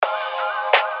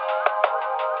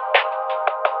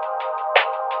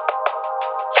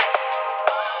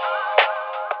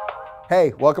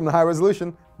Hey, welcome to High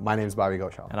Resolution. My name is Bobby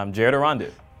Ghoshal. And I'm Jared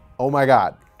Arandu. Oh my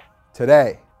God.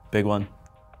 Today, Big one.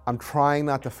 I'm trying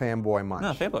not to fanboy much.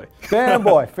 No, fanboy.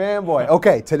 Fanboy.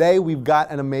 Okay, today we've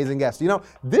got an amazing guest. You know,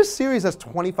 this series has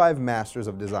 25 Masters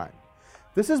of Design.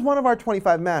 This is one of our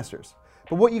 25 Masters.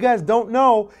 But what you guys don't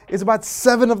know is about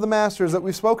 7 of the Masters that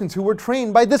we've spoken to were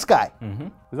trained by this guy. Mm-hmm.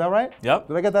 Is that right? Yep.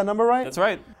 Did I get that number right? That's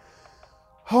right.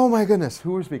 Oh my goodness,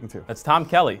 who we're speaking to? That's Tom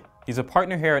Kelly. He's a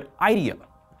partner here at IDEO.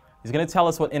 He's going to tell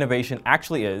us what innovation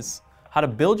actually is, how to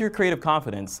build your creative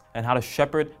confidence, and how to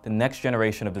shepherd the next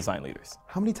generation of design leaders.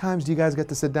 How many times do you guys get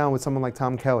to sit down with someone like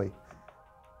Tom Kelly?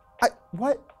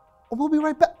 What? We'll be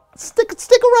right back. Stick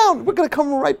around. We're going to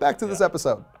come right back to this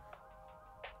episode.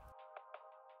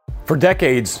 For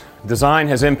decades, design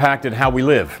has impacted how we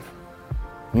live.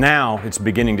 Now it's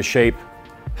beginning to shape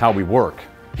how we work.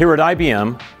 Here at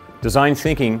IBM, design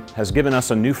thinking has given us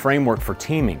a new framework for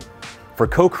teaming, for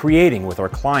co-creating with our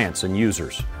clients and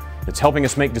users. It's helping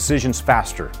us make decisions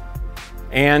faster,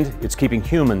 and it's keeping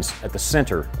humans at the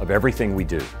center of everything we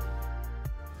do.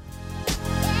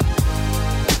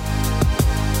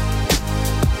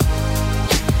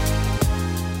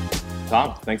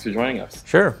 Tom, thanks for joining us.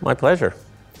 Sure, my pleasure.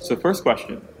 So first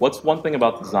question, what's one thing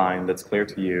about design that's clear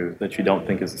to you that you don't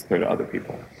think is as clear to other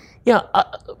people? Yeah,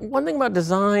 one thing about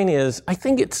design is I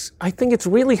think it's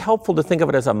really helpful to think of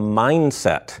it as a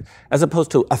mindset as opposed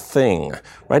to a thing,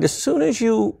 right? As soon as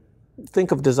you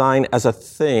think of design as a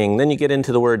thing, then you get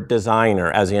into the word designer,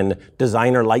 as in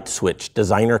designer light switch,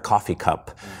 designer coffee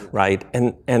cup, right?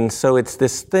 And so it's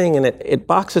this thing, and it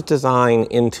boxes design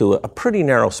into a pretty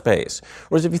narrow space.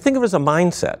 Whereas if you think of it as a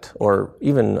mindset, or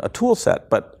even a tool set,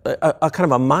 but a kind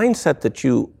of a mindset that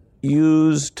you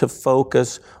use to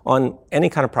focus on any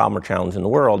kind of problem or challenge in the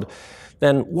world,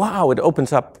 then it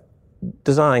opens up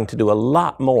design to do a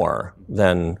lot more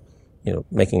than,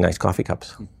 making nice coffee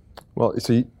cups. Well,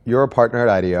 so you're a partner at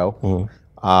IDEO.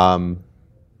 Mm-hmm.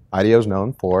 IDEO is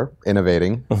known for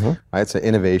innovating. Mm-hmm. Right? So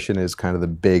innovation is kind of the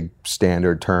big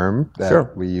standard term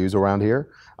that we use around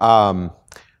here.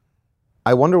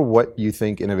 I wonder what you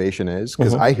think innovation is,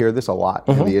 because I hear this a lot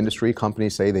in the industry.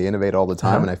 Companies say they innovate all the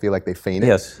time, and I feel like they feign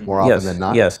it more often than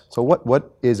not. Yes. So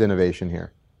what is innovation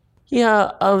here?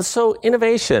 Yeah, so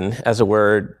innovation as a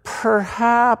word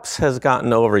perhaps has gotten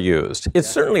overused. It's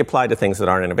certainly applied to things that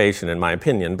aren't innovation, in my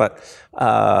opinion. But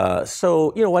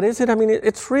what is it? I mean,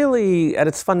 it's really, at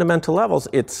its fundamental levels,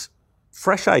 it's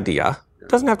fresh idea. It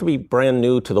doesn't have to be brand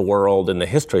new to the world and the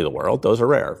history of the world. Those are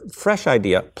rare. Fresh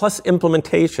idea plus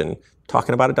implementation.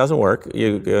 Talking about it doesn't work.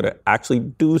 You got to actually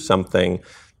do something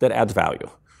that adds value,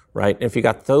 right? And if you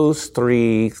got those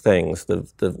 3 things,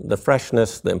 the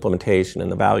freshness, the implementation,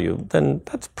 and the value, then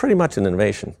that's pretty much an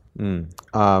innovation. In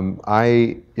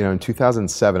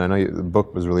 2007, I know the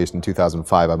book was released in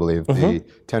 2005, I believe, the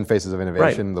 10 Faces of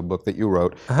Innovation, the book that you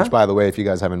wrote, which, by the way, if you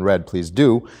guys haven't read, please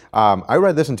do. I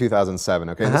read this in 2007,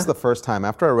 okay? This is the first time,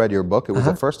 after I read your book, it was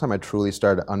the first time I truly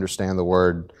started to understand the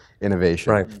word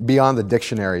innovation beyond the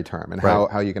dictionary term and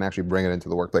how you can actually bring it into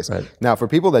the workplace. Now, for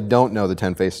people that don't know the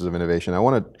 10 Faces of Innovation, I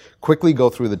want to quickly go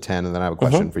through the 10, and then I have a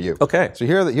question for you. Okay. So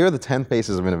here are the 10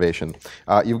 Faces of Innovation.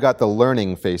 You've got the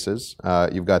learning faces.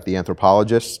 You've got the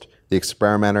anthropologist, the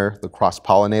experimenter, the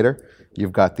cross-pollinator.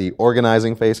 You've got the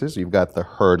organizing faces. You've got the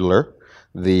hurdler,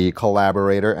 the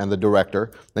collaborator, and the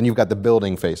director. Then you've got the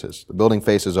building faces. The building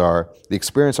faces are the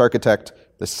experience architect,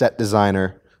 the set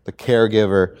designer, the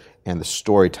caregiver, and the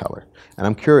storyteller. And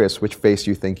I'm curious which face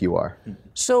you think you are.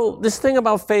 So this thing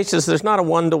about faces, there's not a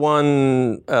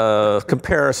one-to-one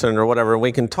comparison or whatever, and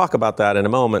we can talk about that in a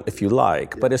moment if you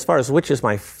like. But as far as which is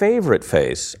my favorite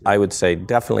face, I would say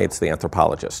definitely it's the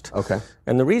anthropologist. Okay.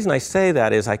 And the reason I say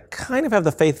that is I kind of have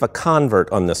the faith of a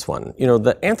convert on this one.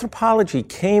 The anthropology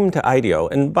came to IDEO,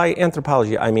 and by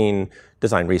anthropology I mean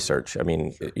design research, I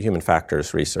mean human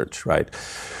factors research, right?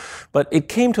 But it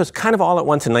came to us kind of all at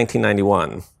once in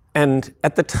 1991. And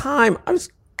at the time, I was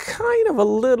kind of a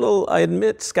little, I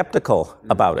admit, skeptical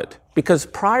about it. Because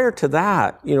prior to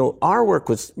that, our work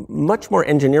was much more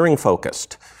engineering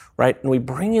focused, right? And we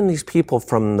bring in these people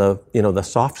from the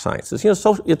soft sciences.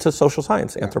 It's a social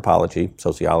science, anthropology,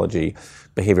 sociology,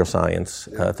 behavioral science,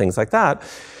 things like that.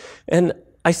 And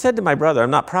I said to my brother,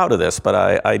 I'm not proud of this, but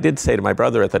I did say to my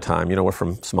brother at the time, we're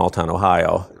from small town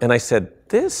Ohio, and I said,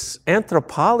 this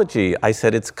anthropology, I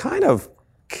said, it's kind of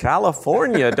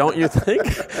California, don't you think?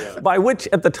 By which,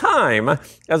 at the time,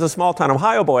 as a small town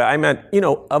Ohio boy, I meant,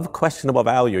 of questionable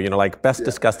value, like best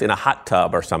discussed in a hot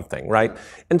tub or something, right?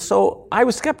 And so I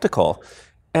was skeptical,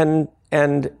 and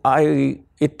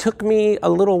it took me a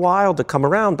little while to come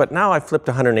around, but now I flipped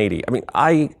 180. I mean,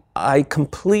 I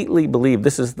completely believe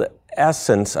this is the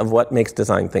essence of what makes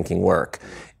design thinking work,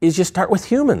 is you start with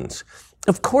humans.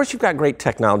 Of course you've got great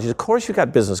technologies, of course you've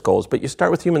got business goals, but you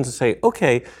start with humans and say,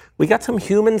 okay, we got some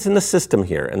humans in the system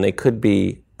here, and they could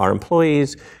be our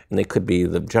employees, and they could be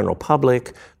the general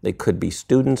public, they could be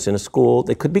students in a school,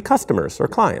 they could be customers or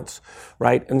clients,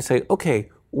 right? And say, okay,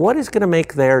 what is going to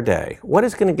make their day? What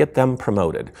is going to get them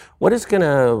promoted? What is going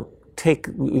to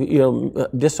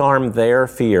disarm their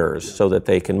fears so that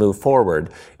they can move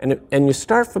forward? And you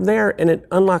start from there, and it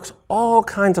unlocks all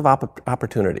kinds of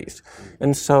opportunities.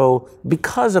 And so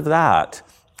because of that,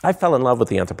 I fell in love with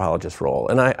the anthropologist role,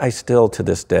 and I still to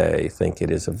this day think it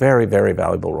is a very, very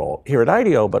valuable role here at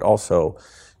IDEO, but also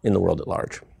in the world at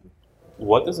large.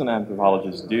 What does an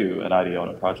anthropologist do at IDEO on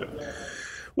a project?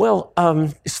 Well,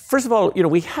 first of all,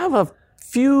 we have a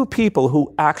few people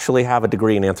who actually have a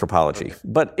degree in anthropology,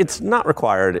 but it's not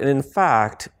required. And in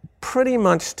fact, pretty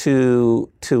much to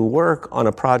work on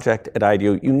a project at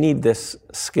IDEO, you need this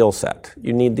skill set.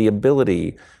 You need the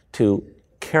ability to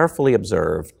carefully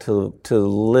observe, to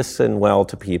listen well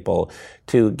to people,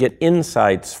 to get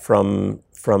insights from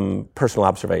personal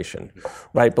observation,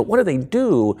 right? But what do they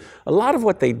do? A lot of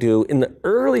what they do in the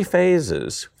early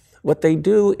phases, what they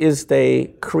do is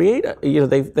they create,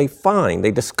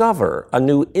 they discover a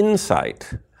new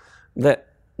insight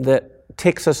that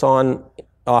takes us on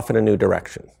off in a new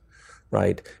direction,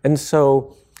 right? And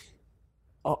so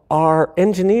our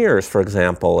engineers, for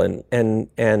example,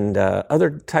 and other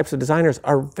types of designers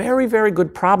are very, very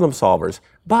good problem solvers,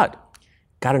 but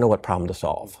got to know what problem to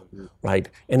solve, right?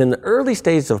 And in the early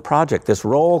stages of a project, this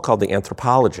role called the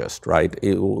anthropologist, right,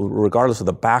 regardless of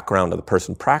the background of the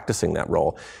person practicing that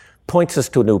role, points us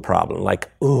to a new problem, like,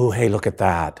 ooh, hey, look at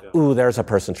that. Ooh, there's a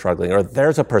person struggling, or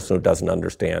there's a person who doesn't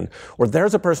understand, or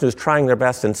there's a person who's trying their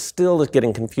best and still is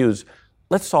getting confused.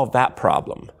 Let's solve that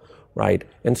problem, right?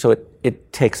 And so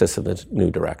it takes us in this new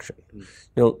direction.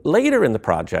 Later in the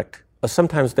project,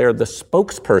 sometimes they're the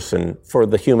spokesperson for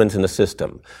the humans in the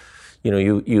system.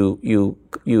 You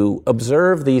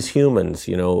observe these humans,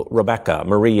 Rebecca,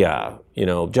 Maria,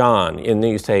 John, and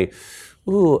then you say,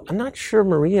 ooh, I'm not sure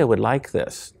Maria would like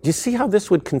this. Do you see how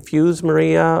this would confuse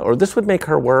Maria, or this would make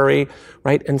her worry,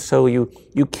 right? And so you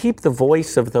keep the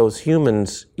voice of those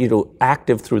humans,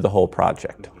 active through the whole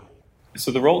project. So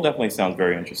the role definitely sounds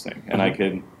very interesting, and I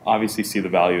could obviously see the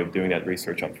value of doing that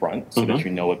research up front so that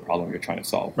you know what problem you're trying to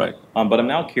solve. Right. But I'm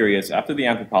now curious, after the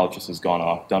anthropologist has gone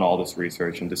off, done all this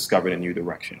research, and discovered a new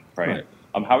direction, right?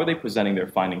 How are they presenting their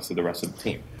findings to the rest of the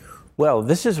team? Well,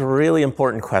 this is a really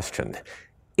important question.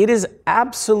 It is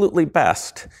absolutely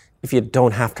best if you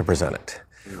don't have to present it.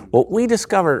 What we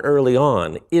discovered early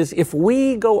on is if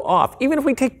we go off, even if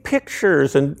we take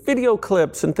pictures and video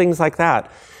clips and things like that,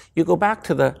 you go back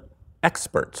to the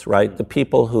experts, right? The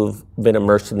people who've been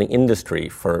immersed in the industry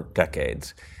for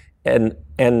decades, and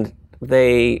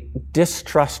they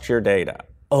distrust your data.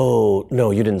 Oh,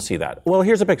 no, you didn't see that. Well,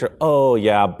 here's a picture. Oh,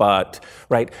 yeah, but,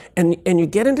 right? And you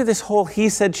get into this whole he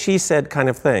said, she said kind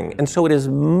of thing. And so it is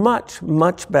much,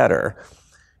 much better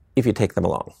if you take them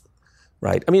along,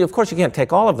 right? I mean, of course, you can't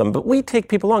take all of them, but we take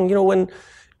people along. When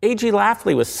A.G.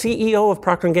 Lafley was CEO of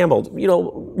Procter & Gamble,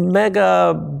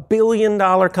 mega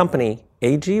billion-dollar company,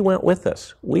 A.G. went with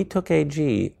us. We took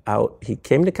A.G. out. He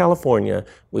came to California.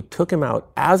 We took him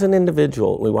out as an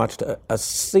individual. We watched a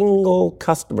single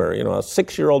customer, a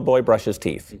 6-year-old boy brush his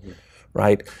teeth,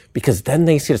 right? Because then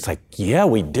they see it's like, yeah,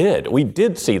 we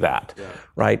did see that,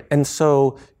 right? And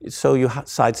so you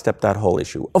sidestep that whole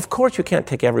issue. Of course, you can't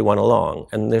take everyone along,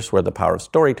 and there's where the power of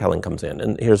storytelling comes in.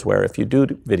 And here's where if you do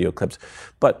video clips,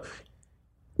 but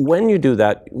when you do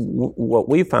that, what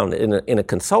we found in a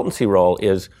consultancy role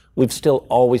is we've still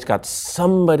always got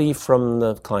somebody from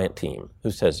the client team who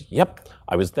says, yep,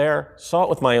 I was there, saw it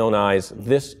with my own eyes,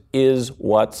 this is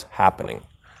what's happening.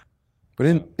 But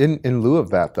in lieu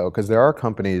of that, though, because there are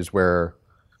companies where,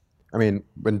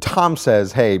 when Tom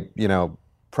says, hey,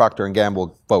 Procter &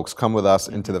 Gamble folks, come with us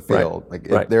into the field,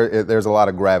 there's a lot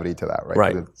of gravity to that, right?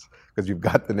 Right. Because you've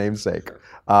got the namesake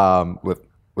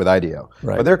with IDEO.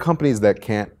 Right. But there are companies that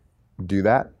can't do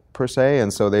that per se,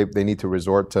 and so they need to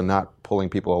resort to not pulling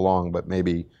people along, but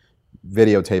maybe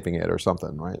videotaping it or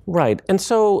something, right? Right. And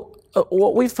so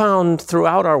what we found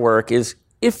throughout our work is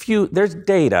there's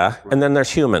data and then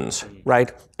there's humans,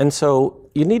 right? And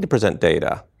so you need to present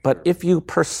data. But if you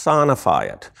personify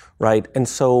it, right? And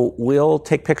so we'll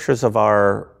take pictures of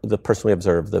the person we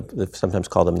observe, sometimes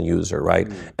call them the user, right?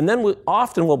 And then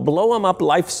often we'll blow them up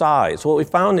life size. What we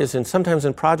found is sometimes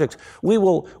in projects, we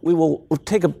will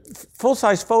take a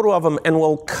full-size photo of them and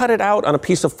we'll cut it out on a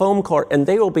piece of foam core, and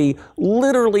they will be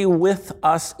literally with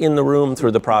us in the room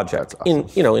through the project,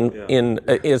 awesome.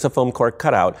 As a foam core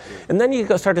cutout. And then you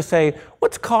start to say,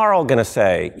 what's Carl going to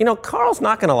say? Carl's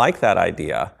not going to like that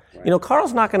idea.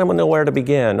 Carl's not going to know where to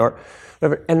begin, or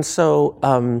whatever. And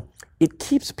so it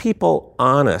keeps people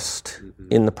honest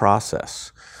in the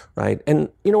process, right? And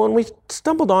when we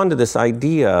stumbled onto this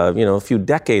idea, a few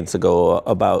decades ago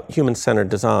about human-centered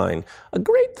design, a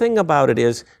great thing about it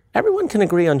is everyone can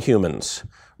agree on humans,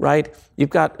 right?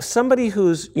 You've got somebody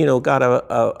who's, got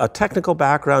a technical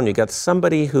background. You got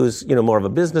somebody who's, more of a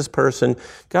business person.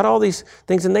 Got all these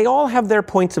things, and they all have their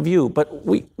points of view. But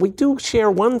we do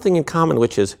share one thing in common,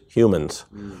 which is humans,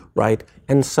 right?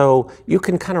 And so you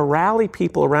can kind of rally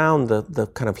people around the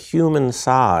kind of human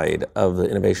side of the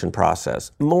innovation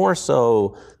process, more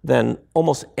so than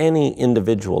almost any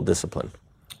individual discipline.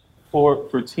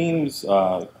 For teams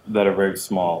that are very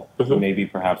small, maybe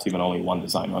perhaps even only one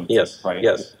designer on the team, right?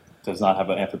 Yes. Does not have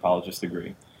an anthropologist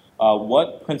degree.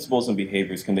 What principles and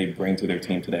behaviors can they bring to their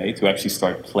team today to actually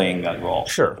start playing that role?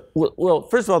 Sure. Well,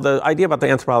 first of all, the idea about the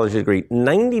anthropology degree,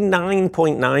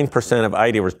 99.9% of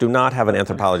ideas do not have an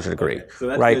anthropology degree. Okay. So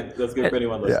that's right? good. That's good for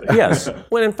anyone listening. Yes.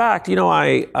 Well, in fact,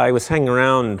 I was hanging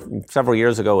around several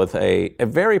years ago with a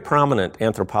very prominent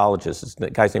anthropologist.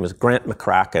 The guy's name is Grant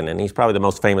McCracken, and he's probably the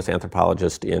most famous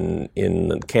anthropologist in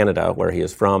Canada, where he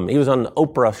is from. He was on the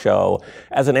Oprah show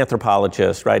as an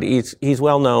anthropologist, right? He's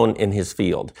well known in his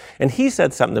field. And he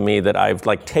said something to me that I've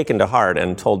taken to heart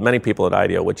and told many people at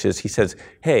IDEO, which is, he says,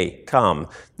 hey, Tom,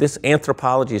 this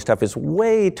anthropology stuff is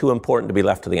way too important to be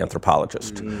left to the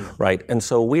anthropologist, right? And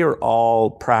so we are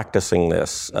all practicing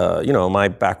this. My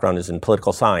background is in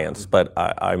political science, but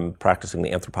I'm practicing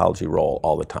the anthropology role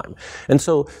all the time. And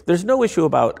so there's no issue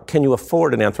about, can you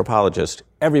afford an anthropologist?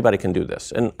 Everybody can do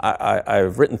this. And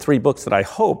I've written 3 books that I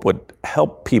hope would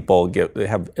help people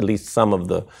have at least some of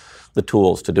the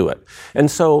tools to do it. And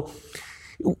so,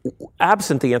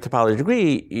 absent the anthropology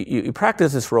degree, you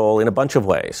practice this role in a bunch of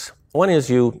ways. One is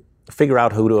you figure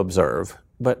out who to observe,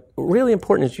 but really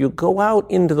important is you go out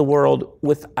into the world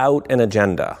without an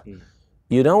agenda.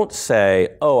 You don't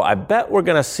say, oh, I bet we're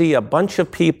going to see a bunch of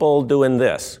people doing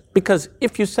this. Because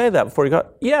if you say that before you go,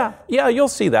 yeah, you'll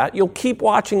see that. You'll keep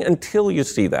watching until you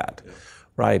see that,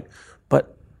 right?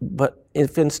 But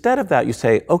if instead of that you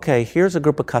say, okay, here's a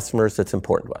group of customers that's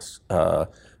important to us,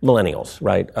 millennials,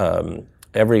 right?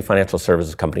 Every financial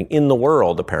services company in the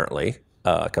world, apparently,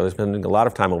 because I've been spending a lot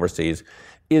of time overseas,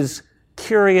 is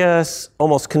curious,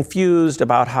 almost confused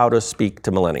about how to speak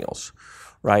to millennials,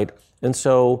 right? And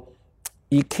so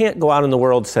you can't go out in the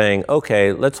world saying,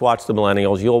 okay, let's watch the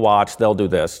millennials, you'll watch, they'll do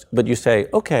this. But you say,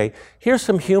 okay, here's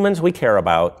some humans we care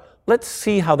about, let's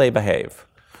see how they behave,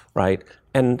 right?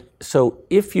 And so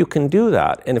if you can do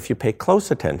that, and if you pay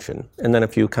close attention, and then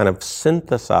if you kind of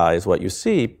synthesize what you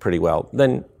see pretty well,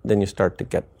 then you start to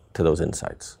get to those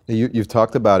insights. You've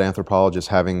talked about anthropologists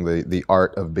having the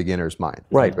art of beginner's mind.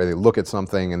 Right. Where they look at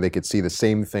something and they could see the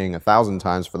same thing 1,000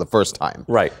 times for the first time.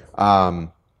 Right.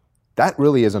 That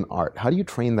really is an art. How do you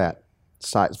train that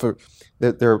size?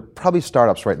 There are probably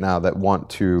startups right now that want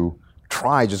to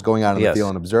try just going out in the field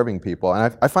and observing people.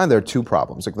 And I find there are 2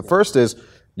 problems. The first is,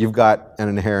 you've got an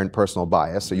inherent personal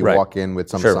bias, so you walk in with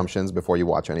some assumptions before you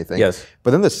watch anything. Yes.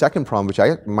 But then the second problem, which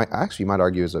I might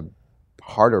argue is a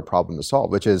harder problem to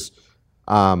solve, which is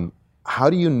how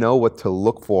do you know what to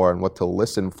look for and what to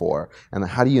listen for, and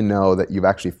how do you know that you've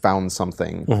actually found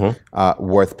something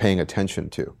worth paying attention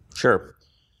to? Sure.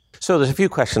 So there's a few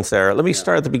questions there. Let me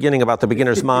start at the beginning about the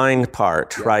beginner's mind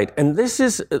part, right? And this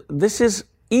is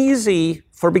easy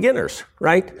for beginners,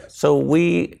 right? So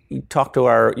we talk to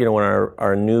when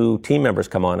our new team members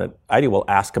come on at IDEO, we'll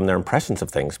ask them their impressions of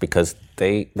things because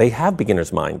they have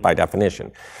beginner's mind by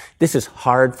definition. This is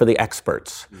hard for the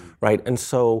experts, right? And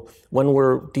so when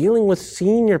we're dealing with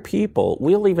senior people,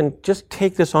 we'll even just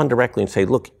take this on directly and say,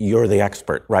 look, you're the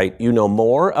expert, right? You know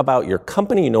more about your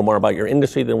company, you know more about your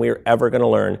industry than we're ever going to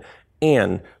learn.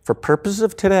 And for purposes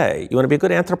of today, you want to be a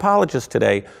good anthropologist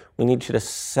today, we need you to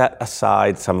set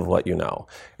aside some of what you know.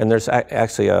 And there's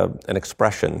actually an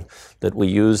expression that we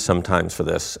use sometimes for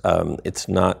this. It's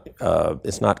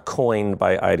not coined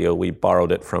by IDEO. We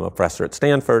borrowed it from a professor at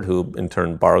Stanford, who in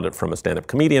turn borrowed it from a stand-up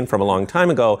comedian from a long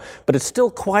time ago. But it's still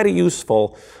quite a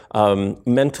useful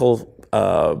mental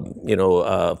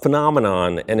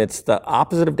phenomenon, and it's the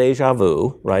opposite of déjà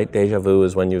vu, right? Déjà vu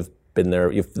is when you've been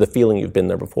there, the feeling you've been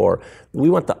there before. We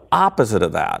want the opposite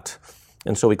of that.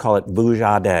 And so we call it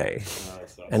Vujade.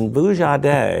 And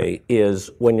Vujade is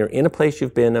when you're in a place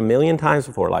you've been a million times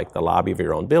before, like the lobby of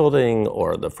your own building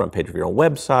or the front page of your own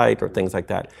website or things like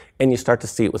that, and you start to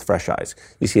see it with fresh eyes.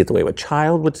 You see it the way a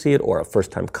child would see it or a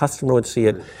first-time customer would see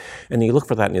it, and you look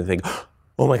for that and you think,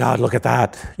 oh my God, look at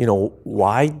that.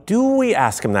 Why do we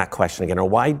ask him that question again? Or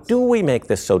why do we make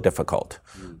this so difficult,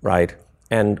 right?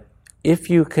 And if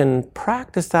you can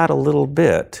practice that a little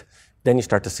bit, then you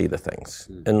start to see the things.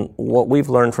 And what we've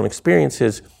learned from experience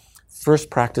is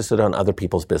first practice it on other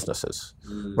people's businesses,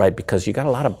 right? Because you got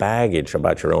a lot of baggage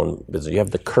about your own business. You have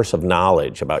the curse of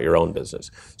knowledge about your own business.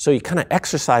 So you kind of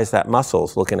exercise that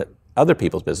muscles looking at other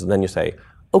people's business. And then you say,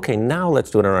 okay, now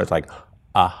let's do it on ours. Like,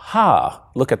 aha,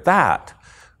 look at that,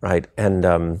 right?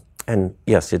 And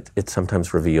yes, it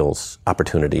sometimes reveals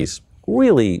opportunities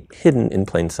really hidden in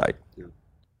plain sight.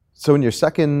 So in your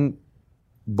second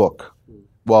book,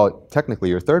 well, technically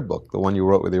your third book, the one you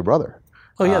wrote with your brother.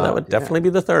 Oh yeah, that would definitely be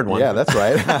the third one. Yeah, that's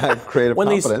right. Creative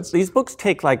Confidence. These books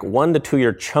take like 1 to 2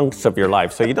 year chunks of your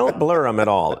life, so you don't blur them at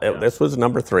all. This was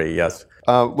number 3, yes.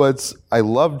 I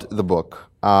loved the book.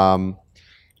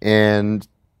 And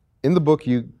in the book,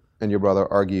 you and your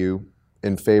brother argue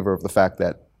in favor of the fact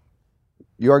that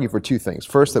you argue for 2 things.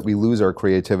 First, that we lose our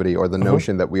creativity or the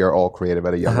notion that we are all creative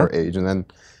at a younger age. And then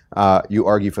you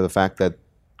argue for the fact that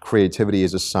creativity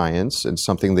is a science and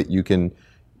something that you can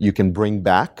bring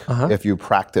back if you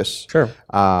practice. Sure.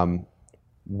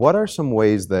 What are some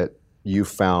ways that you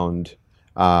found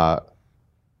are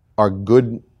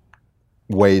good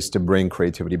ways to bring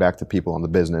creativity back to people on the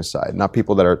business side? Not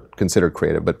people that are considered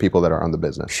creative, but people that are on the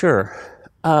business. Sure.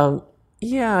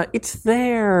 Yeah, it's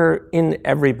there in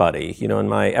everybody. And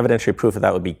my evidentiary proof of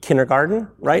that would be kindergarten,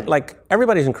 right? Like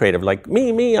everybody's creative. Like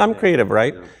me, I'm creative,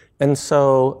 right? And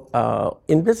so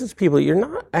in business people, you're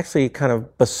not actually kind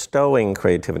of bestowing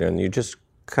creativity on you, you're just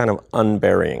kind of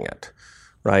unburying it,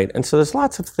 right? And so there's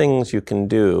lots of things you can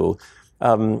do.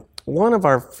 One of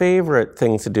our favorite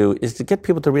things to do is to get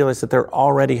people to realize that they're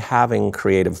already having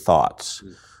creative thoughts,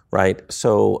 right?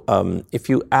 So if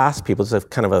you ask people, it's a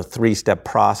kind of a 3-step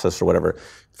process or whatever.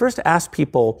 First, ask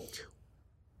people,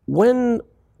 when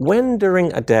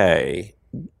during a day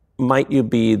might you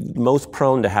be most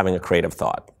prone to having a creative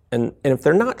thought? And if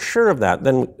they're not sure of that,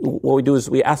 then what we do is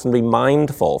we ask them to be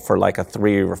mindful for like a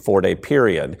 3 or 4 day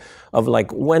period of like,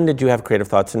 when did you have creative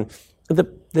thoughts? And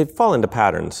they fall into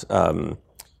patterns.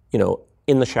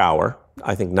 In the shower,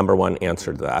 I think number 1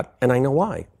 answer to that. And I know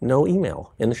why. No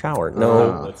email in the shower.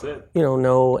 No, that's it.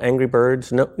 No Angry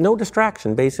Birds, no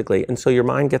distraction basically. And so your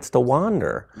mind gets to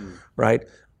wander, right?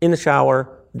 In the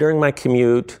shower, during my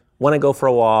commute, when I go for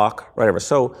a walk, whatever.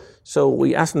 So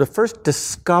we ask them to first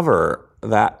discover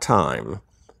that time.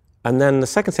 And then the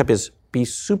second step is be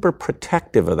super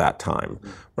protective of that time,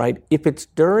 right? If it's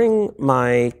during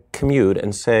my commute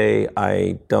and say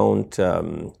I don't,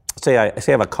 say I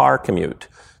have a car commute,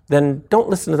 then don't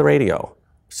listen to the radio.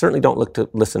 Certainly don't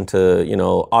listen to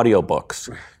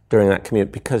audiobooks during that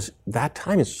commute because that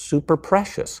time is super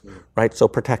precious, right? So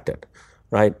protect it,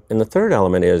 right? And the third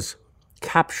element is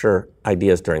capture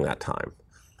ideas during that time,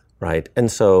 right?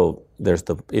 And so there's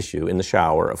the issue in the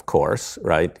shower, of course,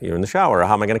 right? You're in the shower,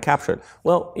 how am I going to capture it?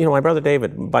 Well, my brother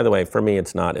David, by the way, for me,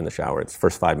 it's not in the shower, it's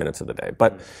first 5 minutes of the day.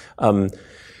 But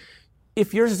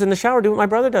if yours is in the shower, do what my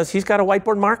brother does. He's got a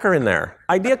whiteboard marker in there.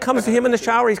 Idea comes to him in the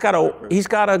shower, he's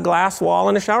got a glass wall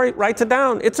in the shower, he writes it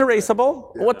down. It's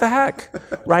erasable. What the heck,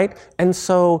 right? And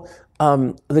so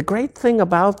the great thing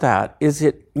about that is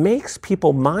it makes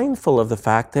people mindful of the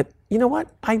fact that, you know what,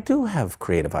 I do have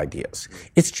creative ideas.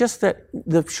 It's just that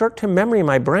the short-term memory in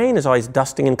my brain is always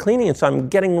dusting and cleaning, and so I'm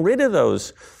getting rid of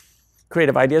those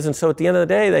creative ideas. And so at the end of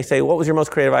the day, they say, what was your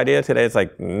most creative idea today? It's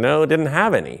like, no, didn't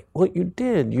have any. Well, you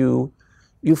did. You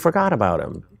forgot about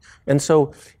them. And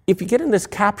so if you get in this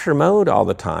capture mode all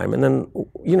the time, and then,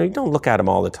 you don't look at them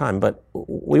all the time, but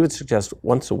we would suggest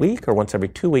once a week or once every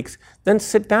 2 weeks, then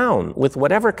sit down with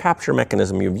whatever capture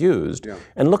mechanism you've used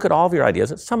and look at all of your ideas.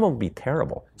 And some of them will be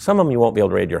terrible. Some of them you won't be able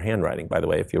to read your handwriting, by the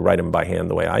way, if you write them by hand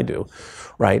the way I do,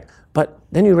 right? But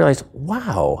then you realize,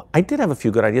 wow, I did have a few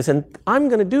good ideas, and I'm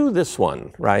going to do this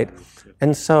one, right?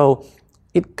 And so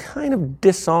it kind of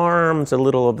disarms a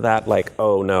little of that, like,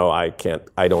 oh no, I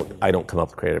don't come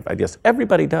up with creative ideas.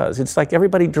 Everybody does. It's like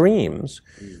everybody dreams,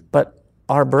 but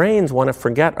our brains want to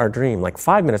forget our dream. Like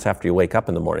 5 minutes after you wake up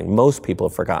in the morning, most people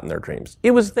have forgotten their dreams.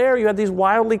 It was there, you had these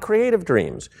wildly creative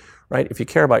dreams, right? If you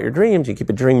care about your dreams, you keep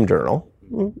a dream journal.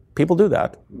 People do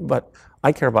that, but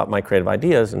I care about my creative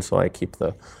ideas, and so I keep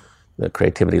the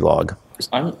creativity log.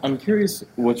 I'm curious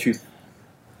what you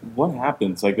what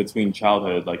happens like between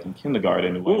childhood, like in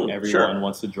kindergarten, when everyone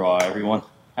wants to draw, everyone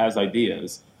has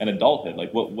ideas, and adulthood?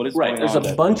 Like what is going on? There's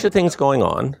a bunch of things going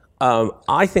on.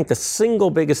 I think the single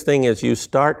biggest thing is you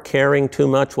start caring too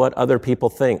much what other people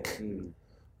think,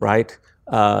 right?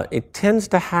 It tends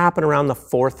to happen around the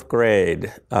 4th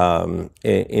grade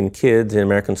in kids in the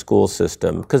American school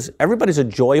system, because everybody's a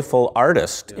joyful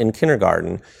artist in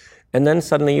kindergarten. And then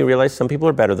suddenly you realize some people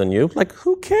are better than you. Like,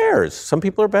 who cares? Some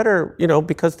people are better,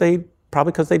 because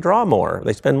they draw more.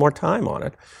 They spend more time on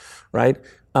it, right?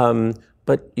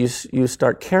 But you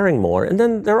start caring more. And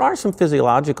then there are some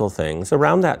physiological things.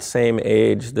 Around that same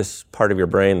age, this part of your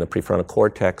brain, the prefrontal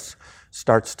cortex,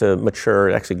 starts to mature.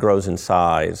 It actually grows in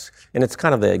size. And it's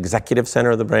kind of the executive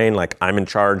center of the brain, like, I'm in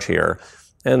charge here.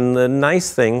 And the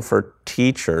nice thing for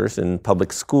teachers in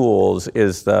public schools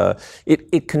is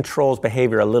it controls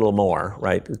behavior a little more,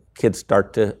 right? Kids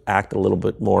start to act a little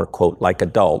bit more, quote, like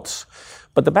adults.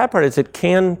 But the bad part is it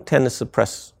can tend to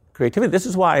suppress creativity. This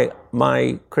is why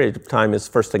my creative time is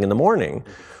first thing in the morning,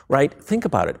 right? Think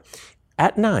about it.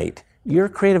 At night, your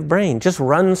creative brain just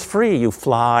runs free. You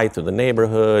fly through the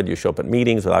neighborhood, you show up at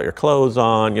meetings without your clothes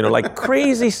on, like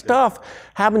crazy stuff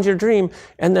happens in your dream.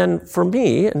 And then for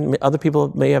me, and other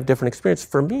people may have different experience,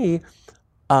 for me,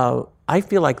 I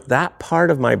feel like that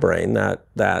part of my brain,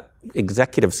 that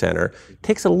executive center,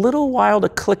 takes a little while to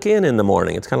click in the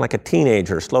morning. It's kind of like a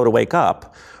teenager, slow to wake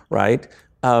up, right?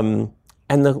 And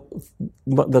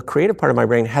the creative part of my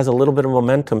brain has a little bit of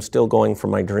momentum still going from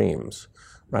my dreams,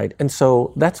 right? And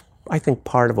so that's, I think,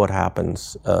 part of what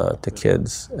happens to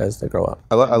kids as they grow up.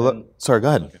 Sorry, go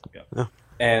ahead. Yeah.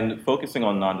 And focusing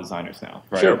on non-designers now,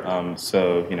 right? Sure.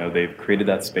 So, they've created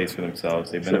that space for themselves.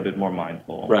 They've been a bit more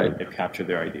mindful. Right. They've captured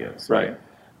their ideas. Right.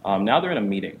 Now they're in a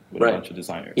meeting with a bunch of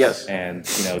designers. Yes. And,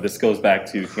 this goes back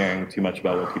to caring too much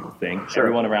about what people think. Sure.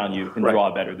 Everyone around you can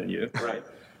draw better than you. Right.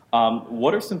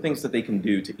 What are some things that they can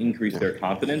do to increase their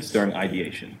confidence during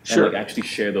ideation? Sure. And actually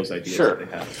share those ideas that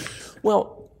they have?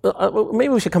 Well, maybe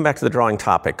we should come back to the drawing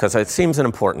topic, because it seems an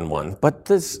important one. But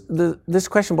this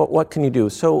question about what can you do?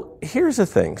 So here's the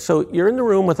thing. So you're in the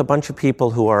room with a bunch of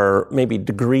people who are maybe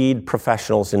degreed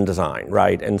professionals in design,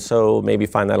 right? And so maybe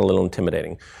find that a little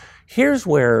intimidating. Here's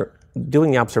where doing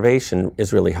the observation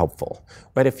is really helpful,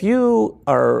 right? If you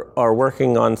are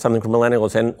working on something for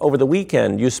millennials and over the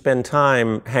weekend you spend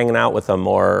time hanging out with them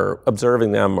or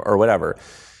observing them or whatever,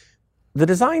 the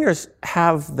designers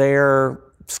have their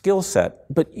skill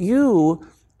set, but you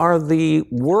are the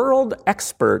world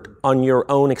expert on your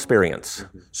own experience.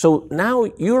 So now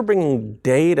you're bringing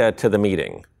data to the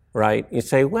meeting, right? You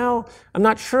say, well, I'm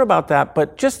not sure about that,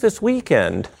 but just this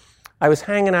weekend, I was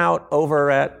hanging out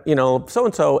over at,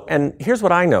 so-and-so, and here's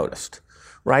what I noticed,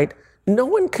 right? No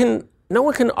one can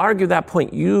argue that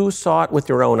point. You saw it with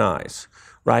your own eyes,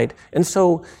 right? And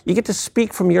so you get to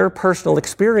speak from your personal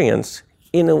experience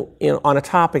on a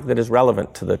topic that is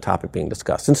relevant to the topic being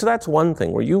discussed. And so that's one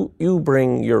thing where you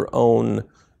bring your own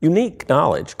unique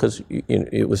knowledge because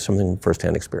it was something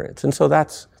firsthand experience. And so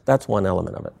that's one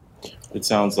element of it. It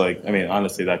sounds like,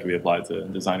 honestly, that could be applied to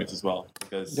designers as well,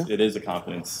 because it is a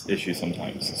confidence issue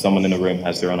sometimes. Someone in a room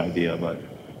has their own idea, but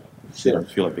they don't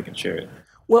feel like they can share it.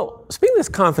 Well, speaking of this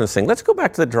confidence thing, let's go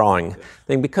back to the drawing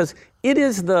thing, because it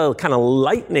is the kind of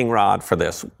lightning rod for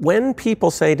this. When people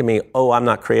say to me, oh, I'm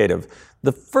not creative,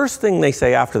 the first thing they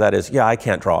say after that is, yeah, I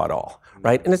can't draw at all,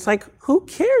 right? And it's like, who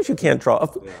cares you can't draw?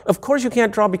 Of course you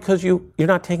can't draw because you're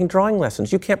not taking drawing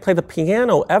lessons. You can't play the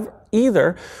piano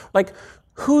either. Like,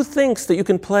 who thinks that you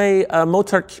can play a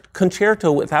Mozart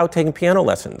concerto without taking piano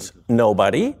lessons?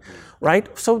 Nobody,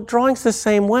 right? So drawing's the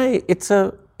same way. It's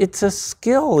a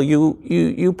skill.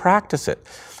 You practice it.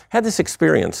 Had this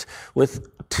experience with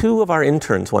two of our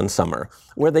interns one summer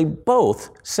where they both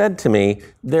said to me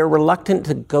they're reluctant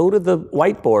to go to the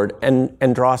whiteboard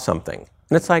and draw something.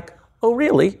 And it's like, oh,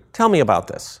 really? Tell me about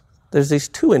this. There's these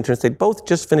two interns. They both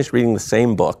just finished reading the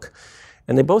same book.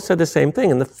 And they both said the same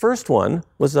thing. And the first one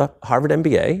was a Harvard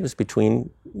MBA. It was between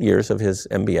years of his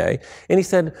MBA. And he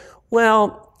said,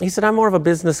 I'm more of a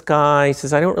business guy. He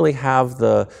says, I don't really have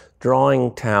the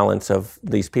drawing talents of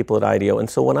these people at IDEO. And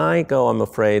so when I go, I'm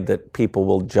afraid that people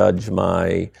will judge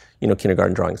my,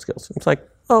 kindergarten drawing skills. It's like,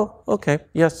 oh, okay,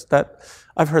 yes,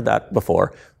 I've heard that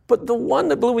before. But the one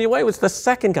that blew me away was the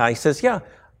second guy. He says, yeah,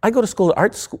 I go to school at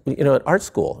art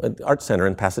school, at Art Center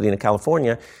in Pasadena,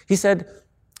 California. He said,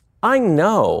 I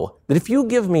know that if you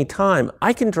give me time,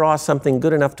 I can draw something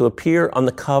good enough to appear on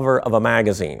the cover of a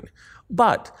magazine.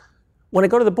 But when I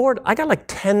go to the board, I got like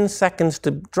 10 seconds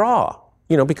to draw,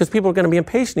 because people are going to be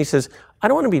impatient. He says, I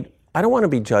don't want to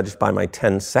be judged by my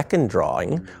 10-second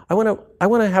drawing. I want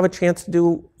to have a chance to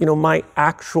do, my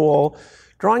actual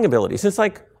drawing abilities. It's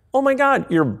like, oh my God,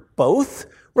 you're both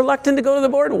reluctant to go to the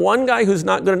board? One guy who's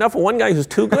not good enough, one guy who's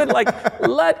too good? Like,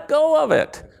 let go of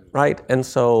it, right? And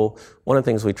so one of the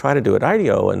things we try to do at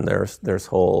IDEO, and there's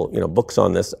whole books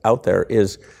on this out there,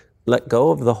 is let go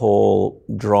of the whole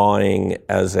drawing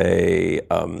as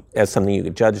something you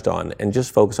get judged on, and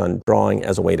just focus on drawing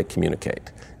as a way to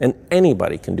communicate. And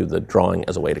anybody can do the drawing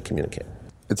as a way to communicate.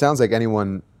 It sounds like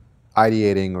anyone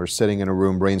ideating or sitting in a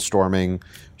room brainstorming,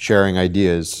 sharing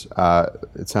ideas,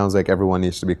 it sounds like everyone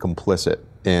needs to be complicit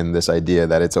in this idea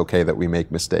that it's okay that we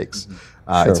make mistakes.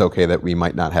 It's okay that we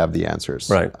might not have the answers.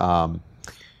 Right.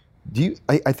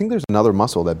 I think there's another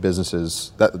muscle that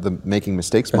businesses, that the making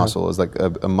mistakes muscle is like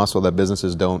a muscle that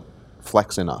businesses don't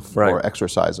flex enough or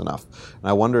exercise enough. And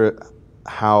I wonder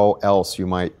how else you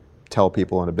might tell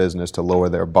people in a business to lower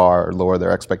their bar or lower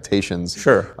their expectations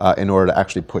in order to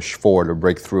actually push forward or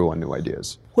break through on new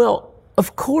ideas. Well,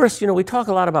 of course, we talk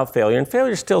a lot about failure, and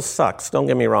failure still sucks, don't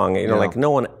get me wrong. Like no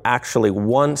one actually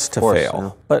wants to fail.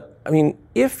 Yeah. But, I mean,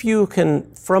 if you can,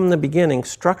 from the beginning,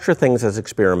 structure things as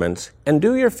experiments and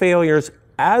do your failures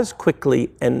as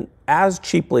quickly and as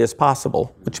cheaply as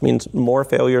possible, which means more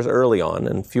failures early on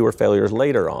and fewer failures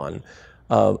later on,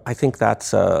 I think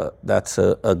that's a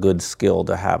good skill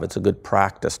to have. It's a good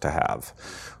practice to have,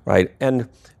 right? And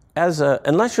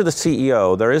unless you're the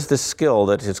CEO, there is this skill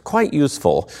that is quite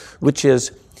useful, which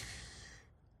is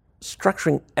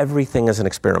structuring everything as an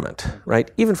experiment, right?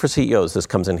 Even for CEOs, this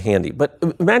comes in handy. But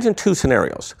imagine two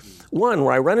scenarios. One,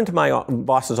 where I run into my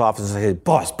boss's office and say,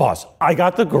 boss, I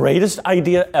got the greatest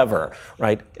idea ever,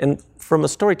 right? And from a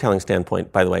storytelling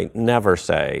standpoint, by the way, never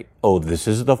say, oh, this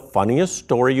is the funniest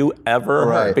story you ever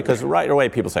heard. Because right away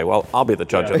people say, well, I'll be the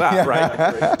judge of that,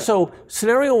 right? So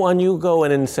scenario one, you go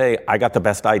in and say, I got the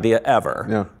best idea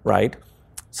ever, right?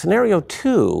 Scenario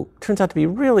two turns out to be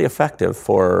really effective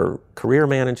for career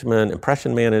management,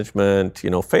 impression management,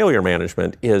 failure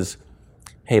management is,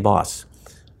 hey boss,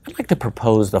 I'd like to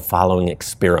propose the following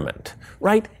experiment,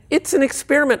 right? It's an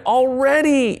experiment.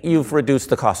 Already you've reduced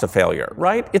the cost of failure,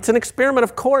 right? It's an experiment,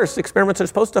 of course. Experiments are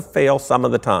supposed to fail some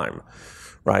of the time,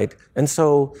 right? And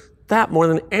so that, more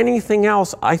than anything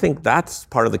else, I think that's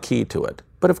part of the key to it.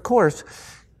 But of course,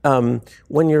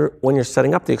 when you're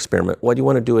setting up the experiment, what you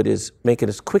want to do is make it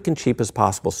as quick and cheap as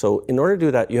possible. So in order to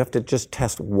do that, you have to just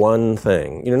test one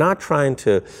thing. You're not trying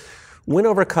to win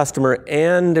over a customer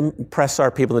and impress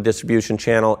our people in the distribution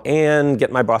channel and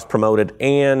get my boss promoted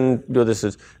and do this.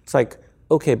 It's like,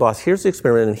 okay, boss, here's the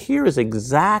experiment, and here is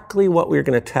exactly what we're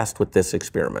going to test with this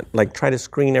experiment. Like, try to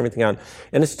screen everything out.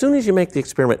 And as soon as you make the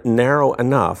experiment narrow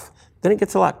enough, then it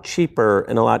gets a lot cheaper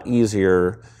and a lot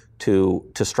easier to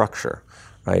structure,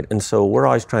 right? And so we're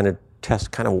always trying to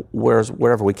test kind of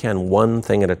wherever we can, one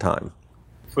thing at a time.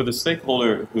 For the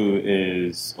stakeholder who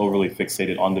is overly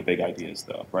fixated on the big ideas,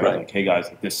 though, right? Like, hey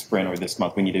guys, this sprint or this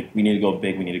month, we need to go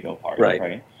big, we need to go hard,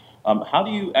 right? How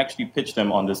do you actually pitch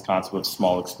them on this concept of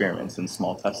small experiments and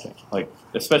small testing? Like,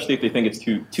 especially if they think it's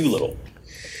too little.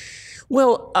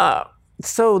 Well,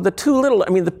 so the too little,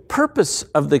 I mean, the purpose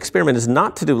of the experiment is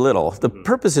not to do little. The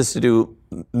purpose is to do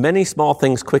many small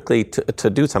things quickly to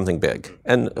do something big.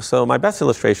 And so my best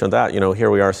illustration of that, here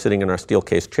we are sitting in our steel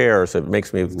case chairs. It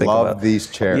makes me think Love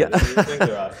these chairs.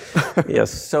 Yeah.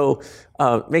 Yes. So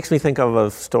makes me think of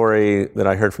a story that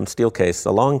I heard from Steelcase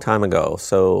a long time ago.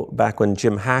 So back when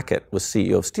Jim Hackett was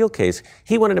CEO of Steelcase,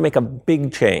 he wanted to make a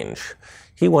big change.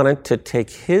 He wanted to take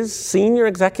his senior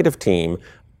executive team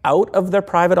out of their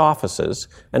private offices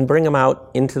and bring them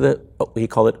out into the, he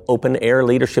called it, open air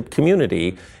leadership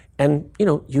community, and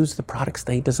use the products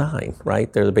they design,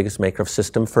 right? They're the biggest maker of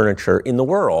system furniture in the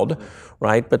world,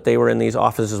 right? But they were in these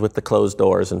offices with the closed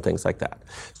doors and things like that.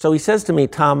 So he says to me,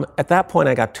 Tom, at that point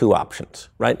I got two options,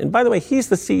 right? And by the way, he's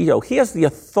the CEO. He has the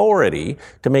authority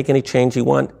to make any change he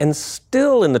wants, and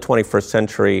still in the 21st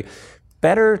century,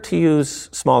 better to use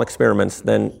small experiments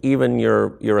than even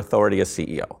your authority as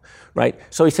CEO, right?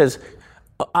 So he says,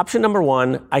 option number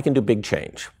one, I can do big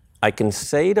change. I can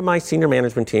say to my senior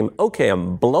management team, okay,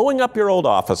 I'm blowing up your old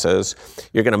offices.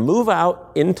 You're going to move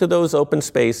out into those open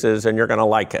spaces and you're going to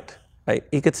like it, right?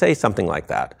 He could say something like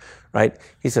that, right?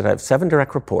 He said, I have 7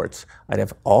 direct reports. I'd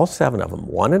have all 7 of them,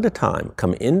 one at a time,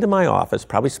 come into my office,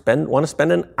 probably want to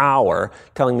spend an hour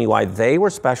telling me why they were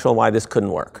special, why this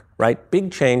couldn't work, right?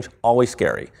 Big change, always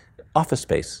scary. Office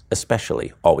space,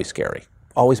 especially, always scary.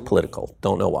 Always political,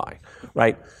 don't know why,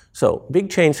 right? So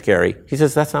big change, scary. He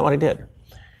says, that's not what I did.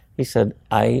 He said,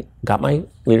 I got my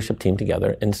leadership team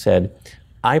together and said,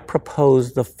 I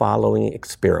propose the following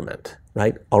experiment,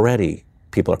 right? Already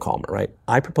people are calmer, right?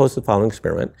 I propose the following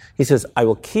experiment. He says, I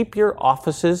will keep your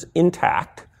offices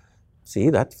intact. See,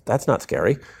 that's not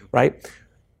scary, right?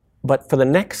 But for the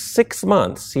next 6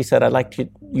 months, he said, I'd like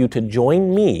you to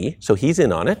join me, so he's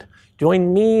in on it,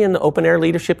 join me in the open air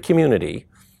leadership community.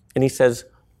 And he says,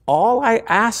 all I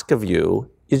ask of you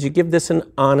is you give this an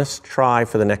honest try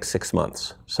for the next 6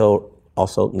 months. So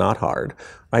also not hard,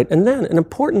 right? And then an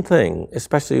important thing,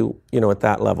 especially, at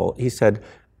that level, he said,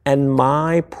 and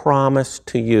my promise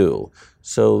to you.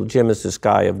 So Jim is this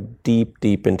guy of deep,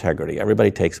 deep integrity.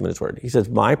 Everybody takes him at his word. He says,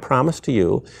 my promise to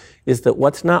you is that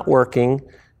what's not working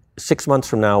 6 months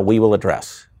from now, we will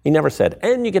address. He never said,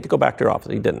 and you get to go back to your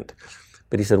office. He didn't.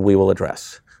 But he said, we will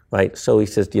address, right? So he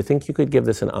says, do you think you could give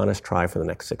this an honest try for the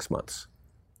next 6 months?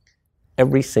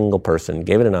 Every single person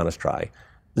gave it an honest try.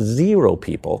 0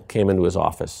 people came into his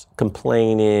office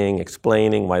complaining,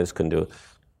 explaining why this couldn't do it.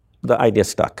 The idea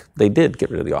stuck. They did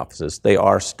get rid of the offices. They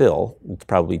are still, it's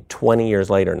probably 20 years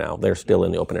later now, they're still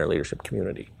in the open air leadership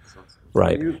community,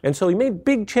 right? And so he made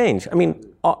big change. I mean,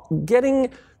 getting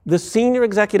the senior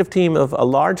executive team of a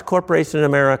large corporation in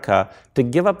America to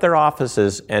give up their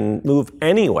offices and move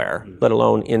anywhere, let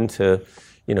alone into,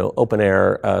 open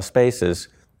air spaces,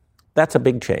 that's a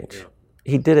big change.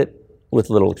 He did it with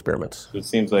little experiments. So it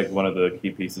seems like one of the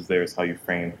key pieces there is how you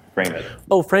frame it.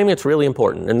 Oh, framing it's really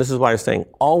important, and this is why I was saying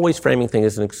always framing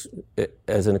things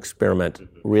as an experiment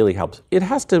really helps. It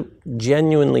has to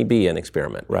genuinely be an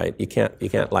experiment, right? You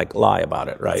can't like lie about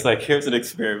it, right? It's like, here's an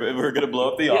experiment. We're going to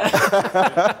blow up the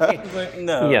office. Like,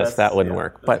 no, yes, that wouldn't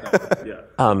work. But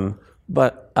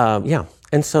yeah,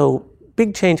 and so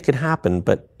big change can happen,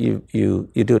 but you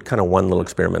do it kind of one little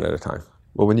experiment at a time.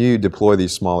 Well, when you deploy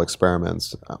these small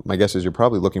experiments, my guess is you're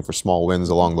probably looking for small wins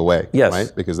along the way, yes, right?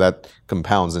 Because that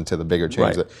compounds into the bigger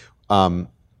change. Right.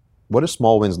 What do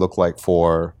small wins look like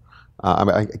for?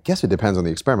 I guess it depends on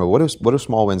the experiment. What do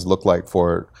small wins look like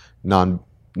for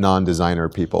non-designer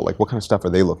people? Like, what kind of stuff are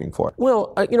they looking for?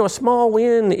 Well, a small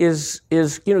win is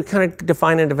kind of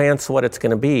define in advance what it's going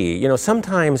to be.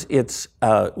 Sometimes it's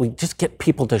we just get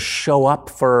people to show up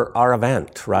for our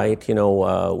event, right? We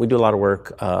do a lot of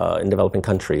work in developing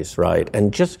countries, right?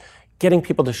 And just getting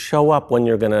people to show up when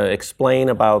you're going to explain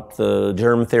about the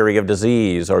germ theory of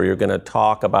disease, or you're going to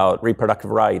talk about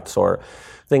reproductive rights, or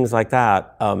things like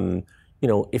that.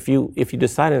 If you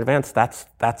decide in advance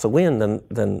that's a win,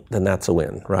 then that's a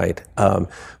win, right?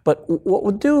 But what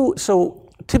we'll do, so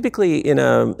typically in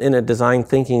a design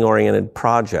thinking oriented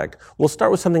project, we'll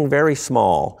start with something very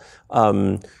small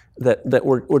that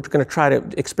we're going to try to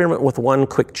experiment with one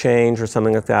quick change or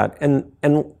something like that,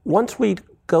 and once we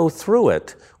go through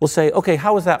it, we'll say, okay,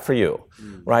 how was that for you,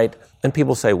 right? And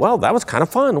people say, well, that was kind of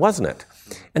fun, wasn't it?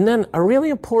 And then a really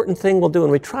important thing we'll do,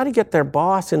 and we try to get their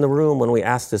boss in the room when we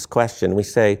ask this question, we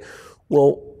say,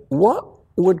 well, what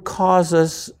would cause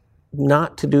us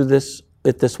not to do this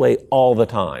way all the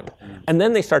time? And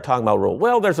then they start talking about rule.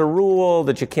 Well, there's a rule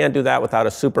that you can't do that without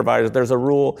a supervisor. There's a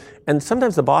rule. And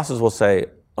sometimes the bosses will say,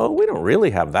 oh, we don't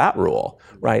really have that rule,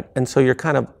 right? And so you're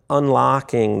kind of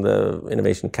unlocking the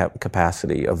innovation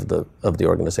capacity of the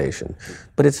organization.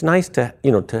 But it's nice to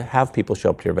have people show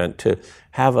up to your event, to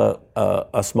have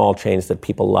a small change that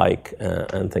people like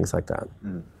and things like that.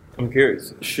 I'm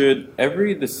curious, should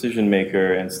every decision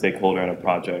maker and stakeholder in a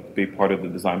project be part of the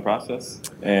design process?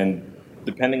 And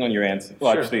depending on your answer,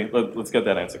 well, sure. Actually, let's get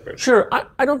that answer first. Sure.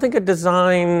 I don't think a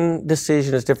design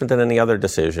decision is different than any other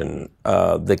decision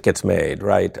that gets made,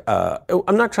 right?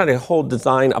 I'm not trying to hold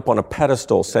design up on a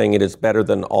pedestal saying it is better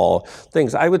than all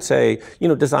things. I would say,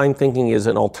 design thinking is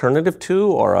an alternative to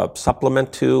or a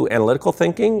supplement to analytical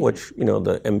thinking, which,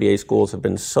 the MBA schools have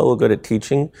been so good at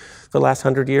teaching for the last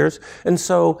 100 years. And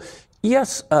so,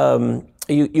 yes,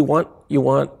 you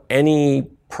want any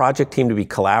project team to be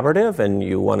collaborative, and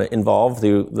you want to involve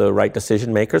the right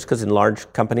decision makers, because in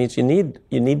large companies you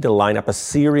need to line up a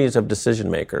series of decision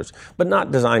makers, but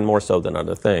not design more so than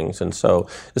other things. And so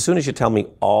as soon as you tell me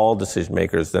all decision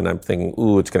makers, then I'm thinking,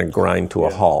 ooh, it's going to grind to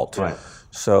a halt. Right.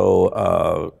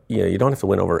 So you don't have to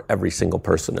win over every single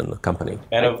person in the company.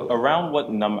 And around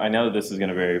what number? I know that this is going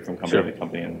to vary from company to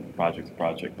company and project to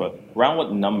project, but around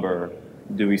what number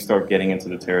do we start getting into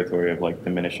the territory of like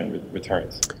diminishing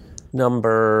returns?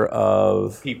 Number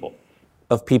of people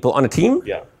on a team?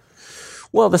 Yeah.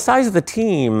 Well, the size of the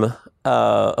team,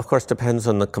 of course, depends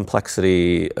on the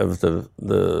complexity of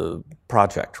the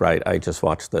project, right? I just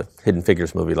watched the Hidden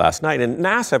Figures movie last night, and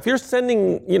NASA, if you're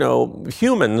sending,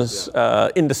 humans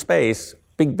into space,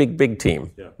 big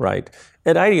team, right?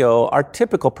 At IDEO, our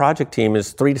typical project team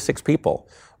is 3 to 6 people,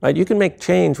 right? You can make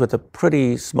change with a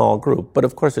pretty small group, but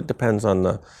of course, it depends on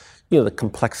the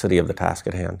complexity of the task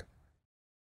at hand.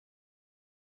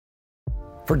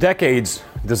 For decades,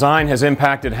 design has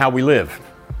impacted how we live.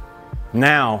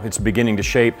 Now it's beginning to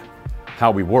shape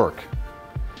how we work.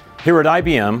 Here at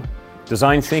IBM,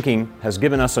 design thinking has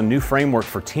given us a new framework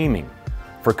for teaming,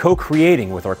 for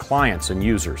co-creating with our clients and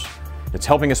users. It's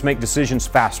helping us make decisions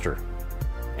faster,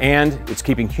 and it's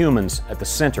keeping humans at the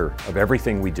center of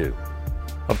everything we do.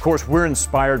 Of course, we're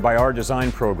inspired by our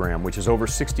design program, which is over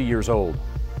 60 years old.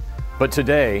 But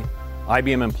today,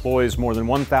 IBM employs more than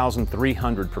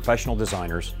 1,300 professional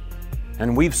designers,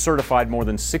 and we've certified more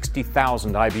than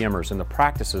 60,000 IBMers in the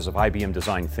practices of IBM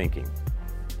design thinking.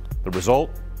 The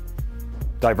result?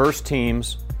 Diverse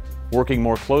teams working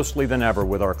more closely than ever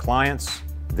with our clients,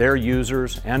 their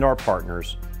users, and our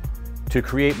partners to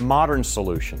create modern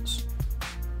solutions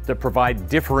that provide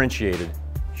differentiated,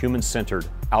 human-centered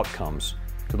outcomes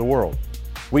to the world.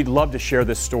 We'd love to share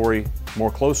this story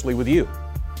more closely with you,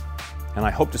 and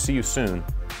I hope to see you soon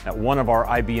at one of our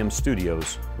IBM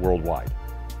studios worldwide.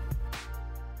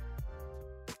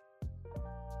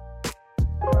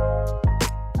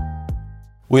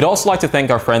 We'd also like to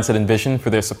thank our friends at Envision for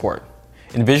their support.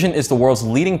 Envision is the world's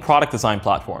leading product design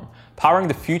platform, powering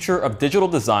the future of digital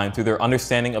design through their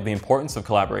understanding of the importance of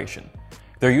collaboration.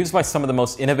 They're used by some of the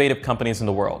most innovative companies in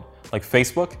the world, like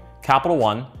Facebook, Capital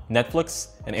One, Netflix,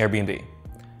 and Airbnb.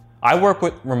 I work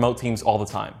with remote teams all the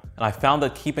time, and I found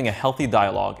that keeping a healthy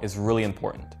dialogue is really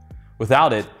important.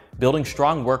 Without it, building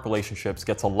strong work relationships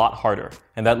gets a lot harder,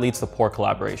 and that leads to poor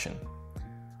collaboration.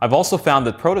 I've also found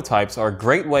that prototypes are a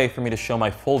great way for me to show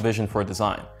my full vision for a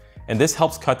design, and this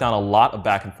helps cut down a lot of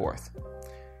back and forth.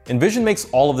 Envision makes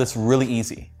all of this really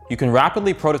easy. You can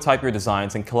rapidly prototype your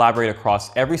designs and collaborate across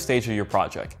every stage of your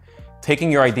project,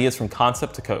 taking your ideas from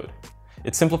concept to code.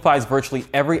 It simplifies virtually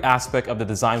every aspect of the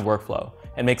design workflow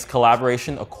and makes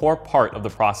collaboration a core part of the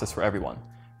process for everyone,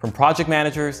 from project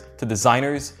managers to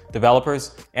designers,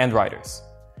 developers, and writers.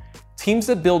 Teams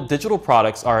that build digital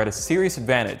products are at a serious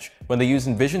advantage when they use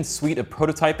Envision's suite of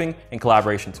prototyping and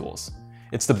collaboration tools.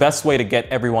 It's the best way to get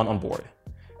everyone on board.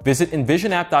 Visit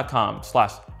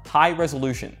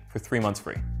envisionapp.com/high-resolution for 3 months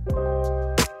free.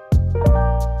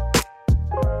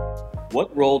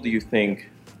 What role do you think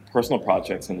personal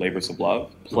projects and labors of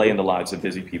love play in the lives of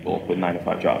busy people with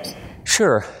 9-to-5 jobs?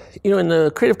 Sure. In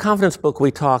the Creative Confidence book, we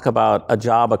talk about a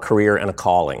job, a career, and a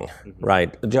calling,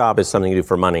 right? A job is something you do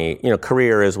for money.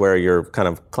 Career is where you're kind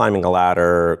of climbing a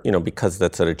ladder, because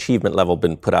that's an achievement level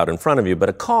been put out in front of you. But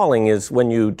a calling is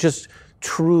when you just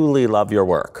truly love your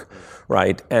work,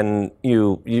 right? And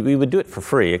you would do it for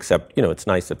free, except, it's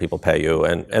nice that people pay you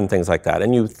and things like that.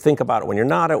 And you think about it when you're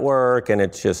not at work, and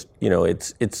it's just,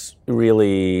 it's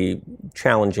really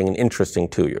challenging and interesting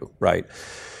to you, right?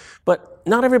 But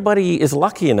not everybody is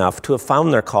lucky enough to have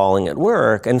found their calling at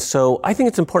work. And so I think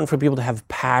it's important for people to have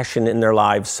passion in their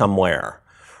lives somewhere,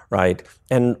 right?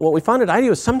 And what we found at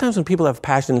IDEO is sometimes when people have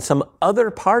passion in some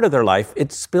other part of their life,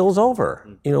 it spills over.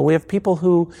 We have people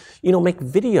who, make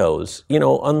videos,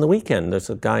 on the weekend.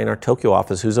 There's a guy in our Tokyo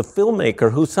office who's a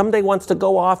filmmaker who someday wants to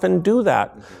go off and do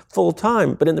that full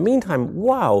time. But in the meantime,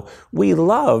 wow, we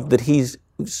love that he's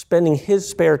spending his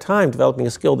spare time developing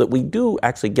a skill that we do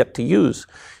actually get to use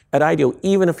at IDEO,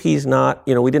 even if he's not,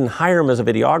 we didn't hire him as a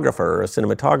videographer or a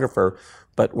cinematographer,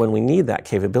 but when we need that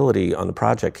capability on the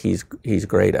project, he's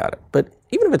great at it. But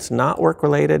even if it's not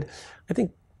work-related, I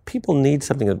think people need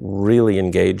something that really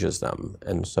engages them.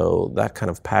 And so that kind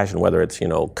of passion, whether it's,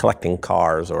 collecting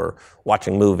cars or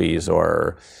watching movies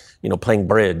or, playing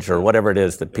bridge or whatever it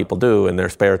is that people do in their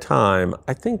spare time,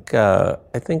 I think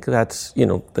that's,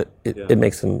 that it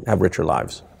makes them have richer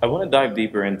lives. I want to dive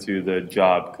deeper into the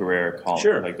job, career, calling.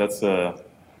 Sure. That's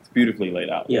it's beautifully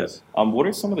laid out. Yes. What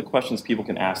are some of the questions people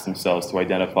can ask themselves to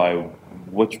identify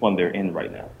which one they're in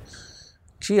right now?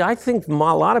 Gee, I think a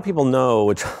lot of people know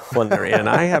which one they're in.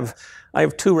 I have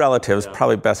 2 relatives,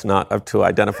 probably best not to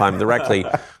identify them directly.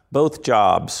 Both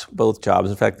jobs.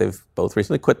 In fact, they've both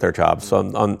recently quit their jobs. So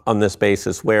on this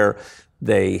basis where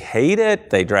they hate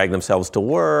it, they drag themselves to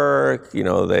work,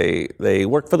 they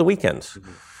work for the weekends.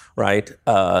 Right?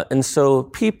 And so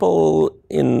people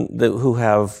who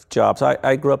have jobs,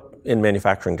 I grew up in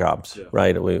manufacturing jobs,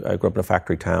 right? I grew up in a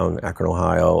factory town, Akron,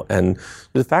 Ohio, and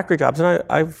the factory jobs, and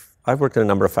I've worked in a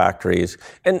number of factories,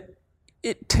 and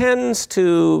it tends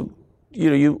to,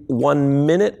 you 1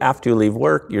 minute after you leave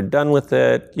work, you're done with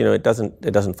it, it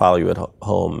doesn't follow you at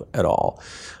home at all.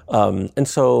 And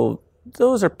so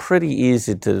those are pretty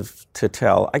easy to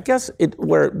tell. I guess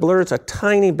where it blurs a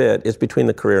tiny bit is between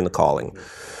the career and the calling.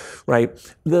 Right,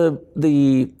 the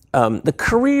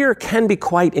career can be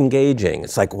quite engaging.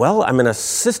 It's like, well, I'm an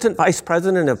assistant vice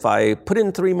president. If I put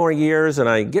in 3 more years and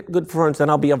I get good performance, then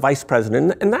I'll be a vice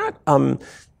president. And that kind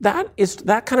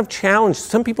of challenge.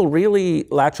 Some people really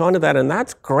latch onto that, and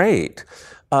that's great.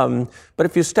 But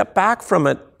if you step back from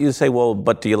it, you say, well,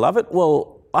 but do you love it?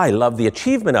 Well, I love the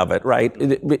achievement of it, right?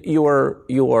 You're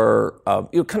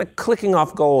kind of clicking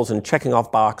off goals and checking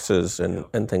off boxes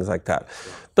and things like that.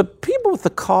 But people with the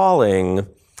calling,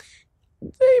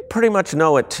 they pretty much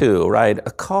know it too, right?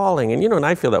 A calling, and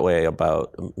I feel that way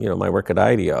about my work at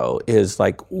IDEO, is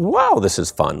like, wow, this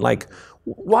is fun. Like,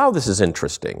 wow, this is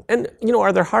interesting. And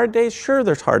are there hard days? Sure,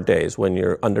 there's hard days when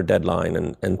you're under deadline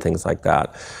and things like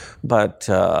that. But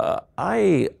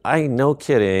I no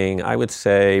kidding, I would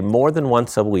say more than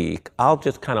once a week, I'll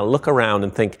just kind of look around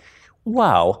and think,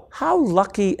 wow, how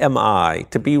lucky am I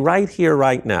to be right here,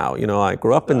 right now? I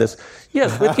grew up in this,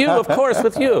 yes, with you, of course,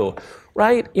 with you.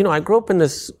 Right? I grew up in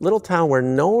this little town where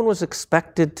no one was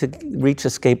expected to reach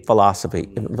escape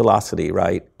velocity,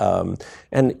 right?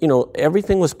 And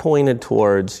everything was pointed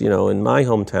towards, in my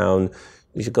hometown,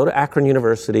 you should go to Akron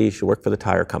University, you should work for the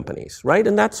tire companies, right?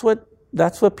 And that's what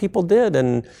people did.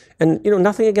 And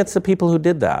nothing against the people who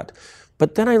did that.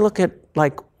 But then I look at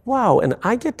like, wow, and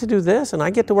I get to do this, and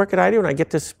I get to work at IDEO, and I get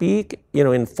to speak,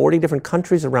 in 40 different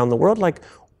countries around the world. Like,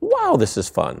 wow, this is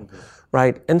fun,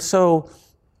 right? And so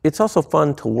it's also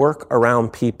fun to work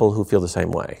around people who feel the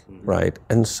same way, right?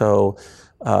 And so,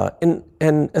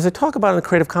 and as I talk about in the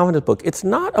Creative Confidence book, it's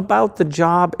not about the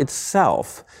job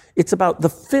itself. It's about the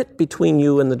fit between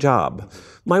you and the job.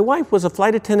 My wife was a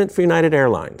flight attendant for United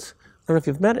Airlines. I don't know if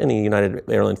you've met any United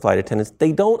Airlines flight attendants.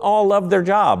 They don't all love their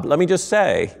job. Let me just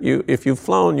say, if you've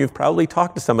flown, you've probably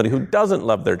talked to somebody who doesn't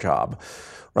love their job,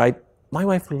 right? My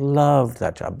wife loved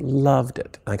that job, loved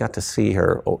it. I got to see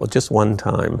her just one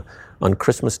time on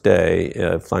Christmas Day,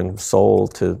 flying from Seoul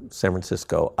to San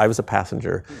Francisco. I was a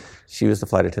passenger. She was the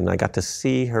flight attendant. I got to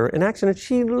see her in action, and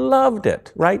she loved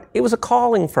it, right? It was a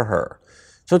calling for her.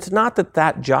 So it's not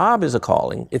that job is a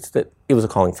calling, it's that it was a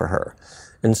calling for her.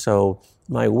 And so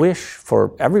my wish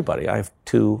for everybody, I have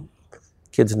 2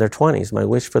 kids in their 20s, my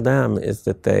wish for them is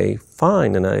that they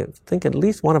find, and I think at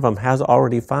least one of them has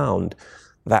already found,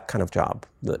 that kind of job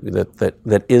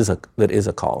that is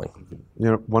a calling.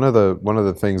 One of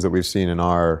the things that we've seen in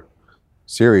our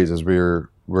series is we're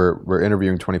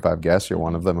interviewing 25 guests. You're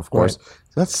one of them, of course. Right.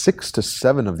 So that's 6 to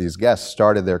 7 of these guests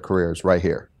started their careers right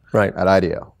here, right, at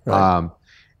IDEO. Right.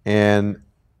 And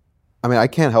I mean, I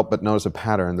can't help but notice a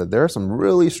pattern that there are some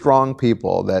really strong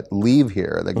people that leave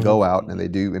here, that go out and they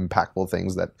do impactful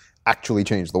things that actually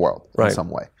change the world in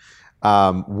some way.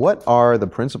 What are the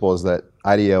principles that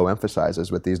IDEO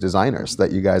emphasizes with these designers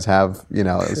that you guys have?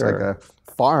 It's like a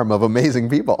farm of amazing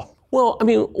people. Well, I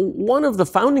mean, one of the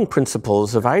founding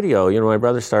principles of IDEO, my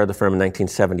brother started the firm in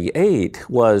 1978,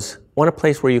 was want a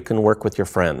place where you can work with your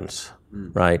friends,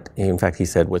 right? In fact, he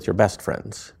said with your best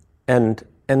friends.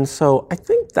 And so I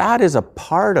think that is a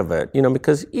part of it,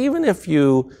 because even if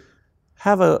you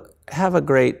have a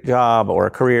great job or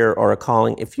a career or a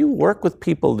calling, if you work with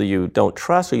people that you don't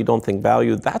trust or you don't think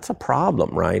value, that's a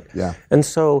problem, right? Yeah. And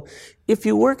so if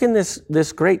you work in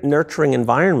this great nurturing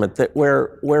environment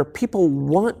where people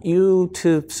want you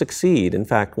to succeed, in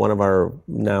fact, one of our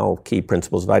now key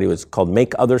principles of IDEO is called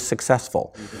make others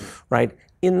successful, right?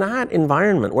 In that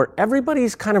environment where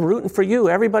everybody's kind of rooting for you,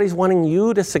 everybody's wanting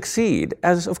you to succeed,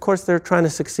 as of course they're trying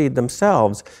to succeed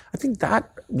themselves, I think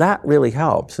that really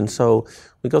helps. And so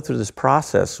we go through this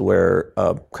process where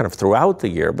kind of throughout the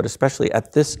year, but especially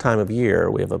at this time of year,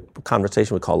 we have a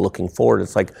conversation we call looking forward.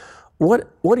 It's like,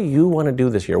 what do you want to do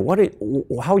this year?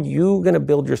 How are you going to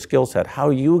build your skill set? How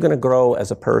are you going to grow as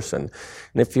a person?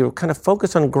 And if you kind of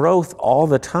focus on growth all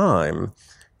the time,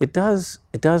 it does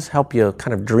help you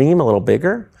kind of dream a little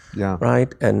bigger,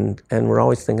 right? And we're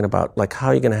always thinking about like how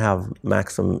are you going to have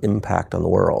maximum impact on the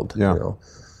world.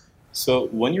 So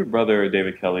when your brother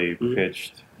David Kelley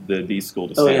pitched the D School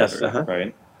to Stanford,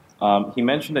 right? He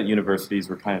mentioned that universities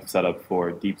were kind of set up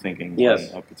for deep thinking in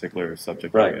a particular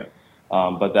subject area,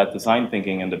 but that design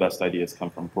thinking and the best ideas come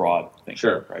from broad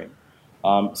thinking, right?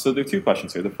 So there are 2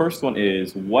 questions here. The first one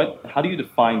is, how do you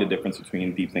define the difference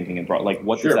between deep thinking and broad? Like,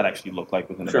 what does that actually look like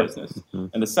within a business?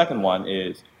 And the second one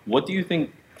is, what do you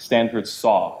think Stanford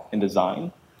saw in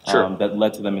design that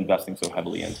led to them investing so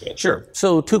heavily into it? Sure.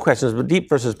 So 2 questions, but deep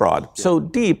versus broad. So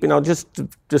deep, just to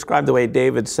describe the way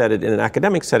David said it in an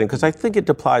academic setting, because I think it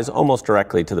applies almost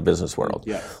directly to the business world.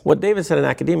 What David said in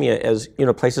academia is,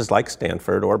 places like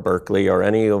Stanford or Berkeley or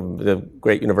any of the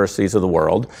great universities of the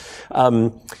world,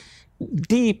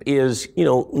 deep is,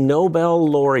 Nobel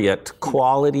laureate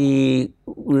quality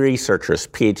researchers,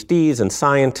 PhDs and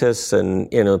scientists and,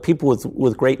 people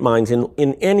with great minds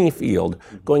in any field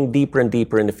going deeper and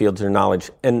deeper into fields of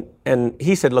knowledge. And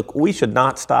he said, look, we should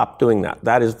not stop doing that.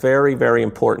 That is very, very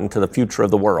important to the future of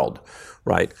the world,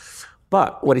 right?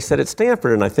 But what he said at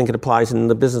Stanford, and I think it applies in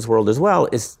the business world as well,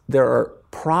 is there are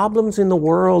problems in the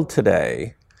world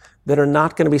today that are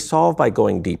not going to be solved by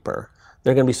going deeper.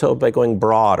 They're going to be solved by going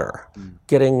broader,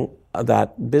 getting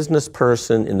that business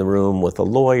person in the room with a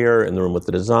lawyer, in the room with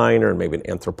the designer, and maybe an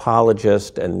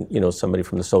anthropologist, and somebody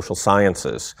from the social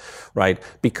sciences, right?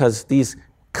 Because these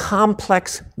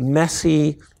complex,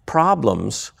 messy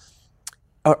problems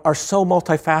are so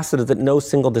multifaceted that no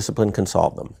single discipline can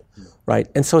solve them, right?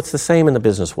 And so it's the same in the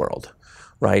business world,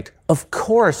 right? Of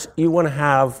course, you want to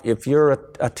have, if you're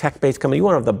a tech-based company, you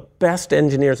want to have the best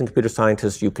engineers and computer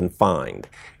scientists you can find.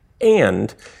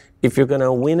 And if you're going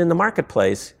to win in the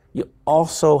marketplace, you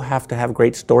also have to have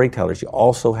great storytellers. You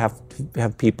also have to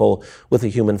have people with a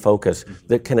human focus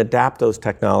that can adapt those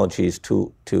technologies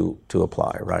to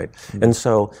apply, right? And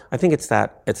so I think it's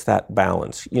that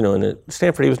balance. And at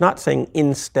Stanford, he was not saying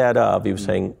instead of, he was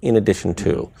saying in addition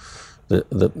to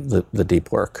the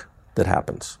deep work that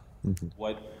happens.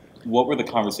 What were the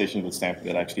conversations with Stanford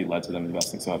that actually led to them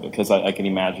investing so much? Because I can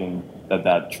imagine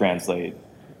that translate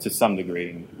to some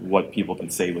degree what people can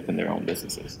say within their own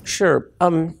businesses. Sure.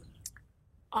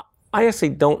 I actually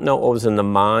don't know what was in the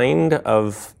mind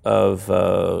of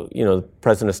the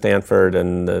president of Stanford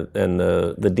and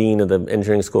the dean of the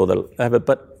engineering school that have it,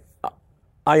 but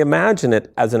I imagine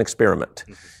it as an experiment.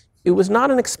 It was not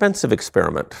an expensive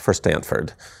experiment for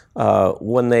Stanford.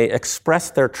 When they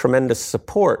expressed their tremendous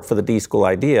support for the D School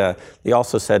idea, they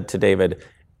also said to David,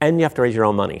 and you have to raise your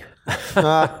own money.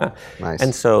 Nice.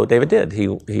 And so David did.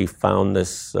 He found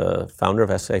this founder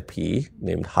of SAP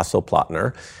named Hasso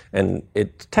Plattner, and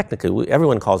it technically,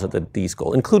 everyone calls it the D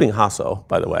School, including Hasso,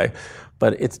 by the way,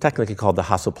 but it's technically called the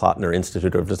Hasso Plattner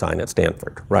Institute of Design at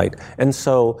Stanford, right? And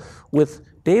so with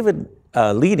David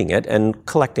leading it and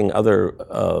collecting other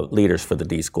leaders for the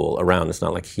D School around, it's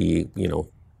not like he,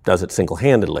 does it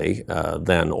single-handedly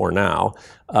then or now,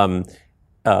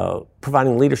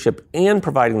 providing leadership and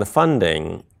providing the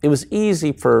funding, it was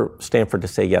easy for Stanford to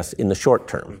say yes in the short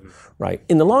term, right?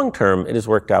 In the long term, it has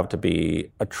worked out to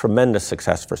be a tremendous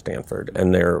success for Stanford,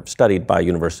 and they're studied by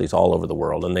universities all over the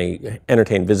world, and they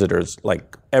entertain visitors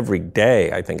like every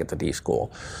day, I think, at the D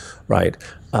School, right?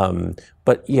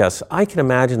 But yes, I can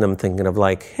imagine them thinking of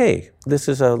like, hey, this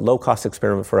is a low-cost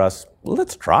experiment for us,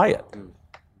 let's try it.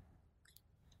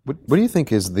 What do you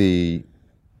think is the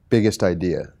biggest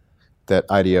idea that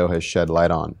IDEO has shed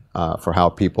light on for how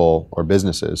people or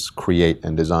businesses create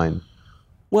and design?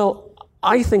 Well,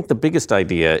 I think the biggest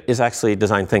idea is actually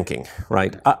design thinking,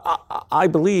 right? I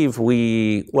believe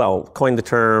we, coined the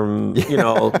term,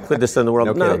 put this in the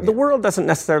world. No, the world doesn't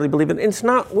necessarily believe it.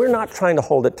 We're not trying to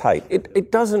hold it tight.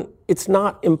 It's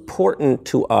not important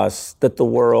to us that the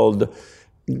world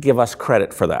give us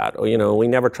credit for that. Or, we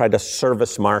never tried to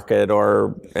service market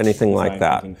or anything like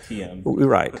that.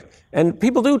 Right. And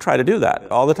people do try to do that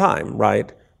all the time,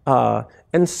 right?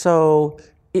 And so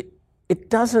it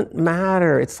doesn't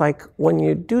matter. It's like when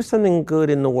you do something good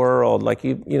in the world, like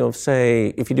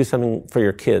say if you do something for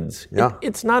your kids,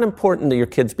 it's not important that your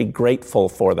kids be grateful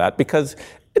for that because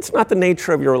it's not the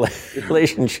nature of your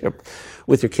relationship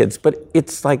with your kids. But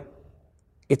it's like,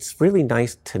 it's really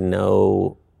nice to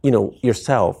know,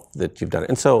 yourself that you've done it.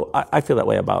 And so I feel that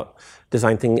way about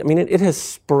design thinking. I mean, it has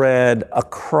spread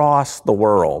across the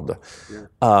world.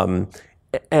 And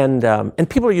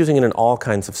people are using it in all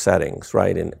kinds of settings,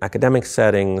 right? In academic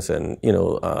settings and,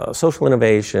 social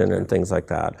innovation and things like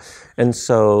that. And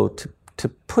so to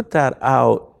put that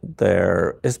out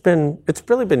there, it's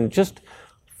really been just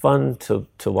fun to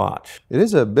watch. It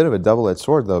is a bit of a double-edged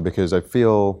sword, though, because I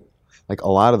feel like a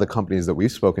lot of the companies that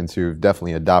we've spoken to have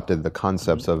definitely adopted the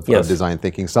concepts of design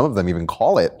thinking. Some of them even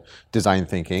call it design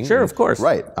thinking. Sure, of course.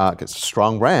 Right, it's a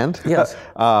strong brand. Yes.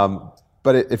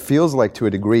 But it feels like, to a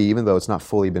degree, even though it's not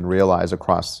fully been realized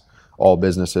across all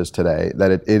businesses today,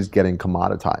 that it is getting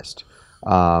commoditized.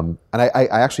 And I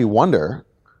actually wonder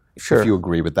if you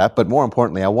agree with that. But more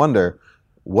importantly, I wonder,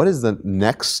 what is the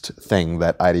next thing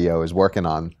that IDEO is working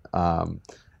on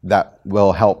that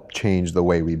will help change the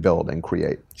way we build and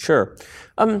create? Sure.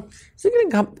 So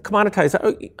getting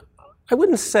commoditized, I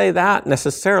wouldn't say that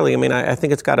necessarily. I mean, I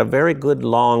think it's got a very good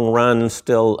long run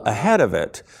still ahead of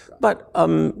it. But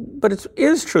it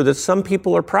is true that some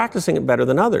people are practicing it better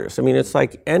than others. I mean, it's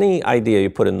like any idea you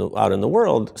put out in the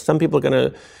world. Some people are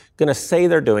going to say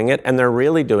they're doing it, and they're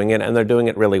really doing it, and they're doing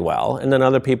it really well. And then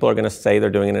other people are going to say they're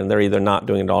doing it, and they're either not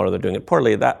doing it at all or they're doing it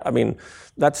poorly.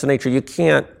 That's the nature. You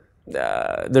can't.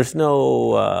 There's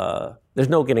no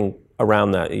getting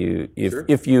around that.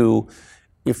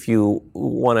 If you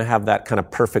want to have that kind of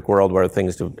perfect world where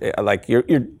things do, like you're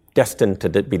destined to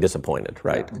be disappointed,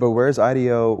 right? But where's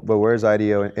IDEO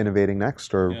innovating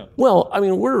next? Or Well, I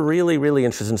mean, we're really, really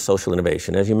interested in social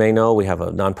innovation. As you may know, we have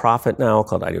a nonprofit now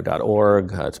called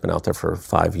IDEO.org. It's been out there for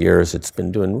 5 years. It's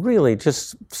been doing really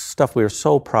just stuff we are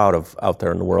so proud of out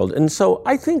there in the world. And so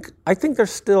I think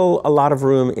there's still a lot of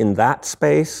room in that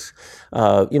space.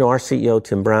 Our CEO,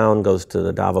 Tim Brown, goes to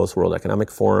the Davos World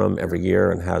Economic Forum every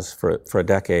year and has for a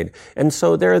decade. And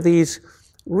so there are these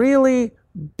really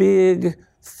big,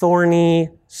 thorny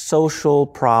social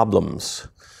problems.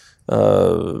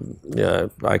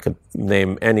 I could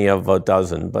name any of a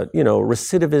dozen, but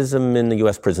recidivism in the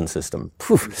U.S. prison system.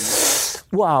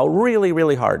 Wow, really,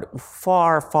 really hard.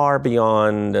 Far, far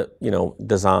beyond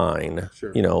design.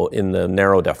 Sure. In the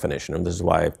narrow definition. And this is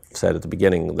why I said at the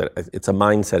beginning that it's a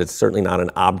mindset. It's certainly not an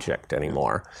object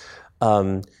anymore.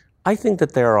 I think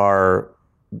that there are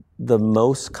the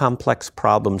most complex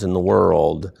problems in the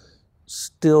world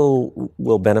still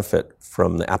will benefit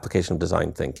from the application of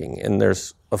design thinking. And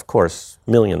there's, of course,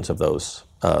 millions of those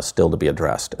still to be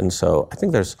addressed. And so I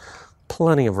think there's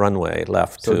plenty of runway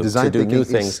left to do new things. So design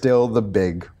thinking is still the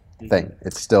big thing.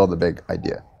 It's still the big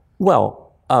idea.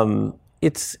 Well,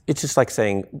 it's just like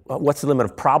saying, what's the limit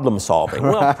of problem solving?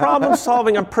 Well, problem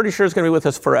solving, I'm pretty sure is going to be with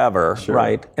us forever, sure.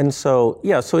 Right? And so,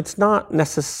 so it's not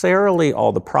necessarily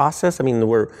all the process. I mean,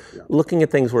 we're looking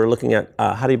at things. We're looking at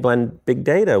how do you blend big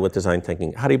data with design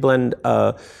thinking? How do you blend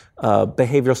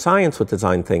behavioral science with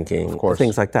design thinking? Of course.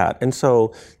 Things like that. And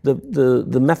so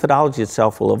the methodology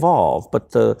itself will evolve, but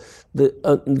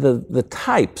the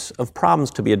types of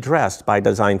problems to be addressed by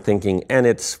design thinking and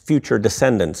its future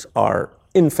descendants are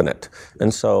infinite.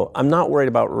 And so I'm not worried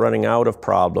about running out of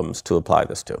problems to apply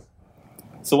this to.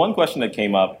 So one question that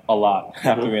came up a lot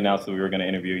after we announced that we were going to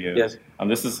interview you, yes.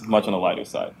 This is much on the lighter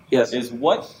side, yes. Is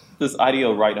what does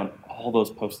IDEO write on all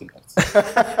those Post-it notes?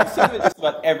 It's just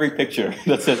about every picture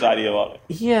that says IDEO on it.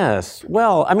 Yes.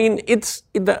 Well, I mean, it's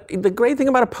the great thing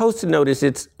about a Post-it note is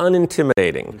it's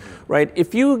unintimidating, right?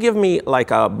 If you give me like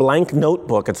a blank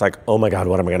notebook, it's like, oh my God,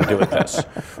 what am I going to do with this,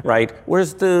 right?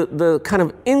 Whereas the kind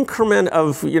of increment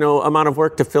of amount of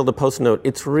work to fill the Post-it note,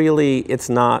 it's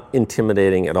not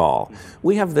intimidating at all.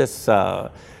 We have this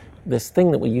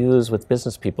thing that we use with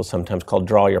business people sometimes called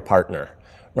Draw Your Partner.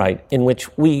 Right, in which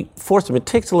we force them. It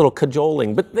takes a little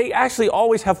cajoling, but they actually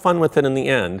always have fun with it in the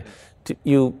end.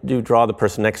 You draw the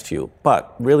person next to you.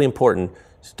 But really important,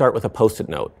 start with a Post-it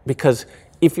note. Because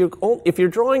if your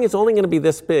drawing is only going to be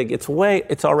this big, it's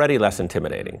already less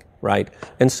intimidating, right?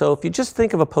 And so if you just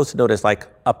think of a Post-it note as like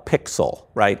a pixel,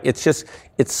 right? It's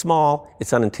small,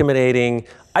 it's unintimidating.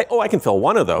 I can fill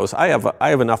one of those. I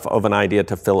have enough of an idea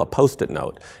to fill a Post-it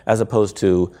note, as opposed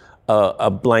to a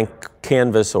blank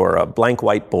canvas or a blank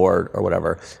whiteboard or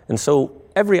whatever. And so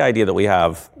every idea that we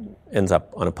have ends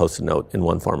up on a Post-it note in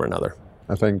one form or another.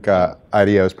 I think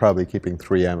IDEO is probably keeping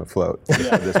 3M afloat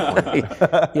at this point.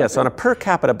 Yes, on a per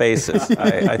capita basis,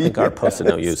 I think our Post-it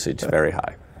note usage is very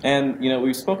high. And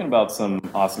we've spoken about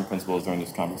some awesome principles during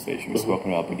this conversation. We've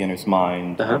spoken about beginner's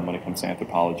mind when it comes to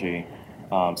anthropology,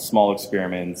 small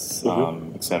experiments,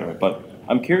 et cetera. But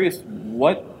I'm curious,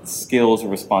 what skills or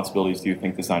responsibilities do you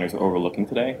think designers are overlooking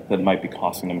today that might be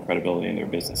costing them credibility in their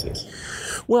businesses?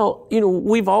 Well,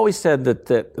 we've always said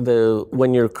that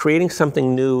when you're creating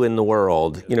something new in the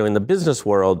world, in the business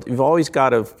world, you've always got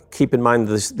to keep in mind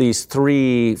these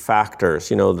three factors.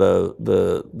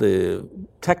 The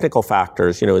technical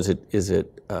factors. Is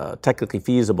it technically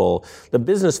feasible? The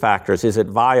business factors, is it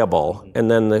viable? And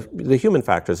then the human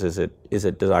factors, is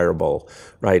it desirable,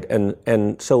 right?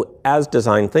 And so as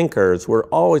design thinkers, we're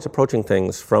always approaching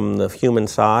things from the human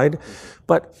side.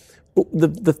 But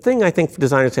the thing I think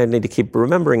designers need to keep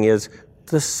remembering is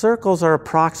the circles are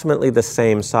approximately the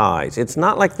same size. It's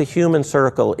not like the human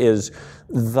circle is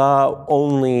the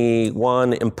only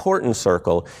one important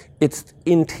circle. It's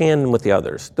in tandem with the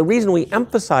others. The reason we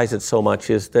emphasize it so much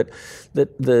is that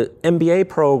the MBA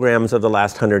programs of the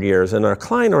last 100 years and our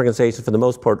client organizations, for the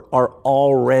most part, are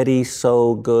already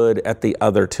so good at the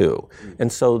other two.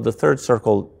 And so the third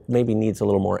circle maybe needs a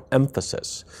little more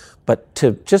emphasis. But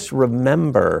to just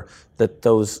remember that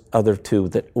those other two,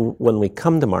 that when we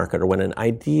come to market or when an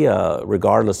idea,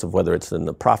 regardless of whether it's in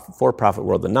the for-profit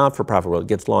world, the non-for-profit world,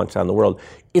 gets launched out in the world,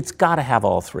 it's got to have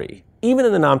all three. Even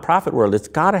in the nonprofit world, it's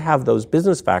got to have those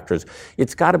business factors.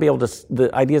 It's got to be able to,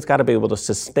 the idea's got to be able to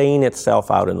sustain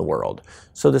itself out in the world.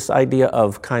 So this idea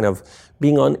of kind of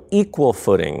being on equal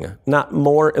footing, not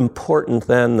more important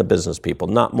than the business people,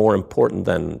 not more important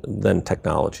than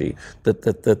technology,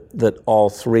 that all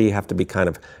three have to be kind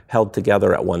of held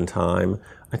together at one time.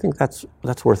 I think that's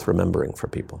worth remembering for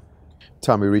people.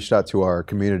 Tom, we reached out to our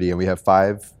community and we have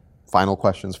five final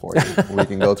questions for you. We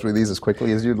can go through these as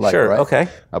quickly as you'd like, sure, right? Okay.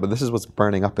 But this is what's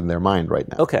burning up in their mind right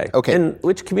now. Okay. Okay. And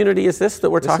which community is this that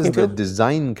we're talking to? This is the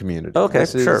design community. Okay,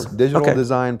 this is sure. digital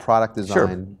design, product design,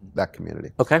 Sure. that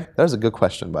community. Okay. That was a good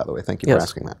question, by the way. Thank you for Yes.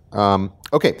 asking that.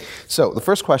 Okay, so the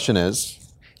first question is,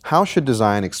 how should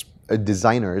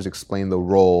designers explain the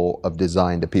role of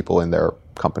design to people in their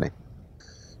company?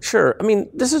 Sure. I mean,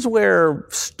 this is where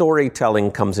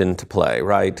storytelling comes into play,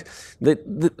 right?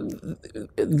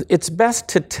 It's best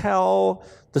to tell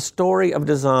the story of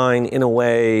design in a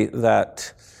way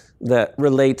that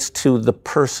relates to the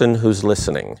person who's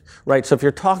listening, right? So if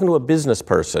you're talking to a business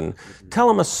person, tell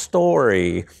them a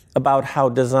story about how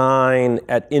design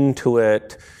at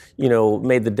Intuit,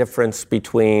 made the difference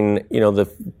between, the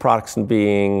products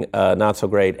being not so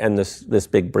great and this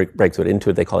big breakthrough at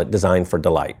Intuit. They call it design for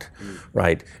delight,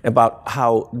 right? About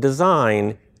how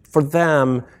design for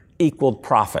them equaled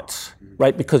profits,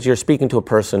 right? Because you're speaking to a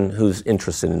person who's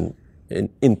interested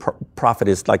in profit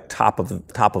is like top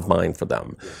of mind for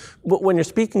them. But when you're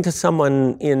speaking to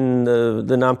someone in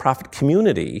the nonprofit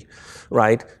community,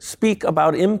 right, speak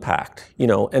about impact,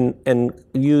 and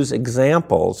use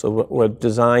examples of where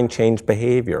design changed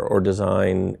behavior or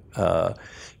design,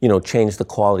 changed the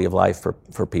quality of life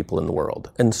for people in the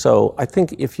world. And so I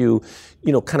think if you,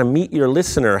 kind of meet your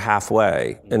listener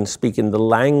halfway and speak in the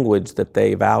language that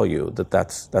they value,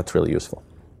 that's really useful.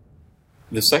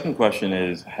 The second question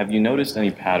is, have you noticed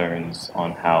any patterns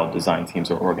on how design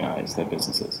teams are organized at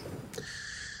businesses?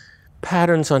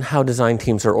 Patterns on how design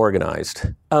teams are organized.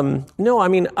 No, I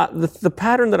mean, the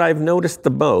pattern that I've noticed the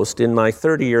most in my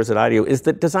 30 years at IDEO is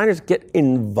that designers get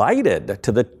invited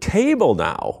to the table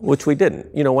now, which we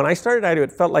didn't. When I started IDEO,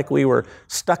 it felt like we were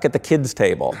stuck at the kids'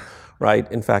 table,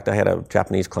 right? In fact, I had a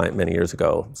Japanese client many years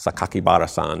ago,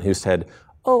 Sakakibara-san, who said,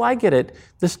 "Oh, I get it.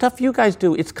 The stuff you guys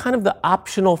do, it's kind of the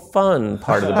optional fun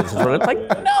part of the business world." It's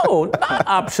like, no, not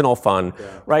optional fun,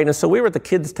 right? And so we were at the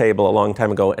kids' table a long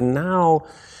time ago, and now,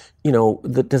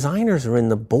 the designers are in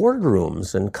the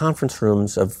boardrooms and conference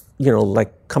rooms of,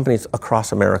 like companies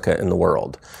across America and the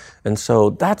world. And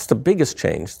so that's the biggest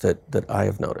change that I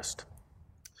have noticed.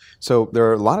 So there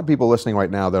are a lot of people listening right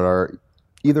now that are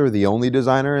either the only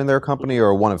designer in their company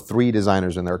or one of 3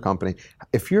 designers in their company.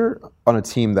 If you're on a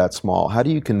team that small, how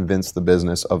do you convince the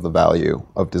business of the value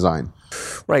of design?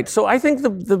 Right. So I think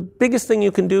the biggest thing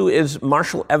you can do is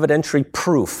marshal evidentiary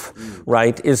proof,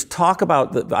 right? Is talk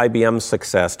about the IBM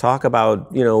success, talk about,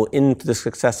 in the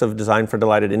success of Design for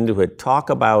Delight at Intuit,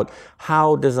 talk about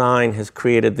how design has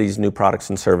created these new products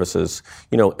and services,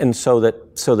 and so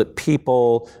that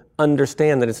people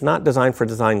understand that it's not design for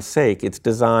design's sake, it's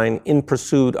design in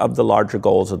pursuit of the larger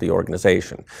goals of the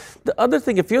organization. The other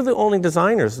thing, if you're the only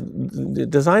designer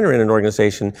in an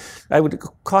organization, I would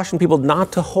caution people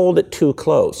not to hold it too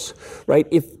close, right?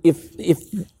 If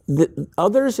the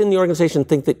others in the organization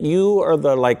think that you are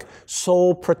the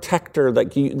sole protector,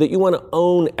 that you want to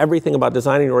own everything about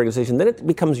designing your organization, then it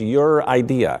becomes your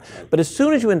idea. But as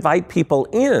soon as you invite people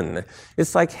in,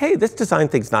 it's like, hey, this design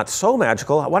thing's not so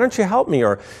magical. Why don't you help me?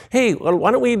 Or, hey,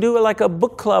 why don't we do a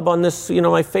book club on this,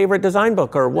 my favorite design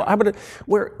book? Or how about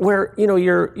where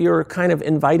you're kind of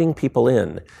inviting people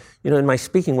in. In my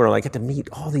speaking world, I get to meet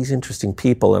all these interesting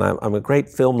people, and I'm a great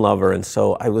film lover, and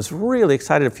so I was really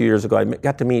excited a few years ago. I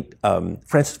got to meet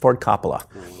Francis Ford Coppola.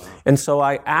 And so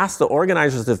I asked the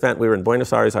organizers of the event, we were in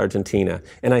Buenos Aires, Argentina,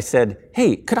 and I said,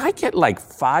 hey, could I get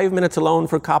 5 minutes alone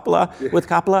with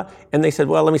Coppola? And they said,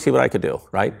 well, let me see what I could do,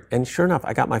 right? And sure enough,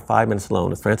 I got my 5 minutes alone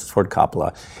with Francis Ford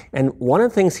Coppola. And one of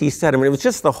the things he said, it was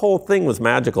just the whole thing was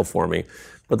magical for me.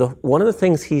 But one of the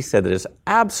things he said that has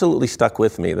absolutely stuck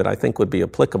with me that I think would be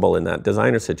applicable in that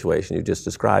designer situation you just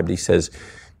described,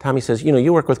 Tommy says,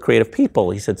 you work with creative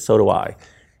people. He said, so do I.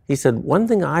 He said, one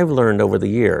thing I've learned over the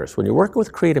years, when you're working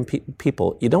with creative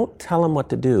people, you don't tell them what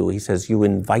to do. He says, you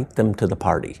invite them to the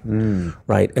party,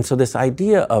 right? And so this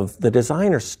idea of the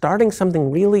designer starting something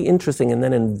really interesting and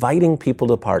then inviting people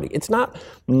to the party. It's not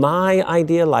my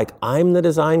idea like I'm the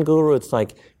design guru. It's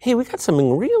like, hey, we got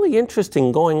something really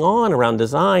interesting going on around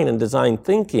design and design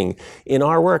thinking in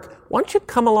our work. Why don't you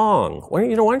come along? Why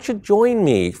don't you join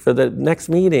me for the next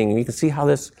meeting? And you can see how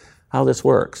this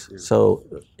works. So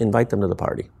invite them to the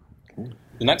party.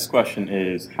 The next question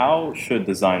is, how should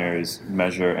designers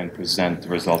measure and present the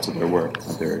results of their work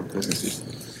at their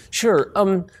businesses? Sure.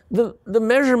 The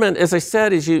measurement, as I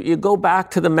said, is you go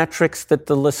back to the metrics that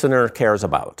the listener cares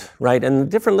about, right? And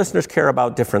different listeners care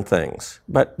about different things.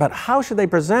 But how should they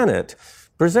present it?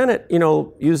 Present it,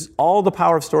 use all the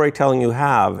power of storytelling you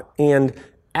have, and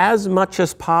as much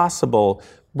as possible,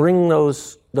 bring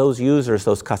those users,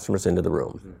 those customers into the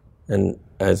room. And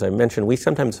as I mentioned, we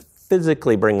sometimes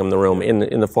physically bring them in the room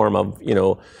in the form of,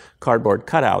 cardboard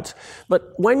cutouts.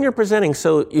 But when you're presenting,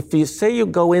 so if you say you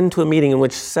go into a meeting in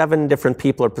which 7 different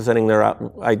people are presenting their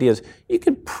ideas, you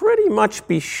can pretty much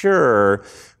be sure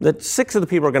that 6 of the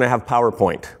people are going to have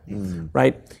PowerPoint,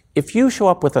 right? If you show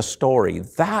up with a story,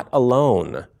 that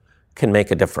alone can make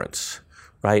a difference,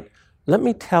 right? Let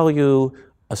me tell you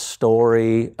a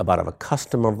story about a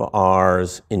customer of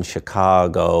ours in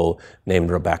Chicago named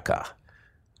Rebecca.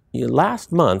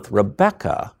 Last month,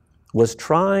 Rebecca was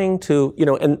trying to,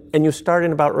 and you start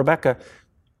in about Rebecca.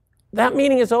 That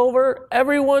meeting is over.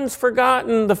 Everyone's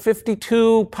forgotten the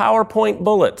 52 PowerPoint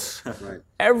bullets. Right.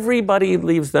 Everybody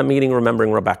leaves the meeting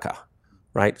remembering Rebecca,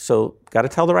 right? So got to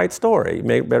tell the right story.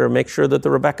 Better make sure that the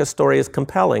Rebecca story is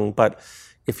compelling. But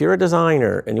if you're a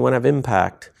designer and you want to have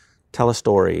impact, tell a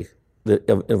story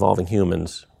involving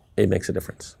humans. It makes a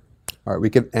difference. All right, we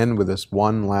can end with this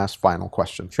one last final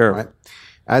question. Sure. Right?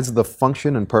 As the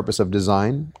function and purpose of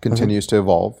design continues to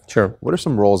evolve, what are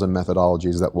some roles and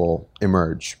methodologies that will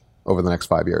emerge over the next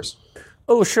 5 years?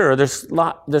 Oh, sure. There's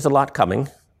a lot coming.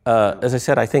 As I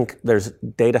said, I think there's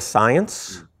data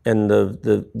science, and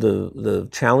the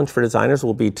challenge for designers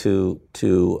will be to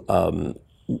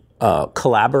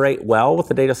collaborate well with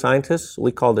the data scientists.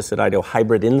 We call this at IDEO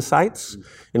hybrid insights,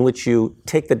 in which you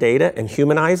take the data and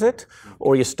humanize it,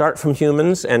 or you start from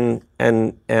humans and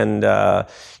find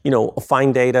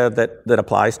data that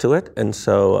applies to it. And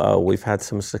so we've had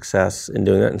some success in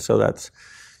doing that. And so that's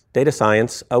data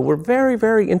science. We're very,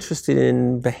 very interested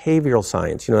in behavioral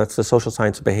science. That's the social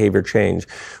science of behavior change.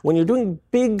 When you're doing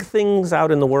big things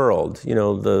out in the world,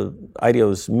 the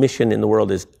IDEO's mission in the world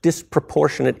is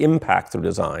disproportionate impact through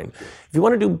design. If you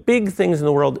want to do big things in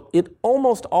the world, it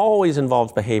almost always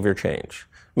involves behavior change.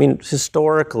 I mean,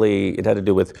 historically, it had to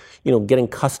do with, getting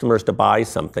customers to buy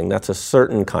something. That's a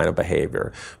certain kind of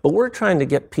behavior. But we're trying to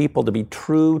get people to be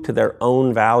true to their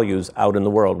own values out in the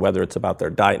world, whether it's about their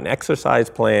diet and exercise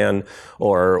plan,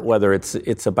 or whether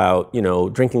it's about,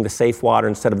 drinking the safe water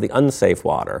instead of the unsafe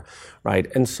water, right?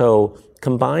 And so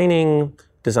combining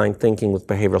design thinking with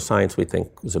behavioral science, we think,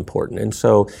 is important. And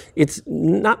so it's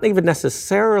not even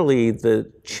necessarily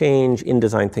the change in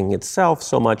design thinking itself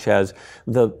so much as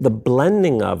the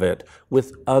blending of it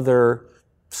with other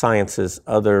sciences,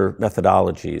 other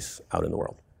methodologies out in the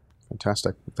world.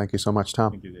 Fantastic. Thank you so much,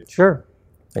 Tom. Thank you, Dave. Sure.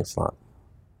 Thanks a lot.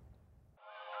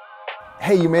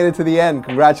 Hey, you made it to the end.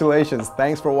 Congratulations.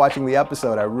 Thanks for watching the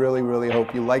episode. I really, really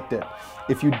hope you liked it.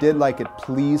 If you did like it,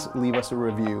 please leave us a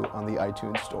review on the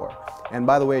iTunes store. And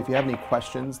by the way, if you have any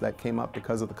questions that came up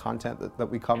because of the content that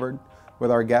we covered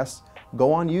with our guests,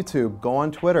 go on YouTube, go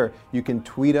on Twitter. You can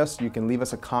tweet us, you can leave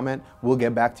us a comment. We'll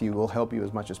get back to you. We'll help you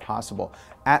as much as possible.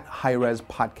 @HighRes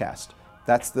Podcast.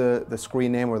 That's the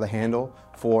screen name or the handle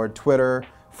for Twitter,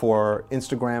 for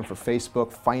Instagram, for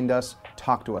Facebook. Find us,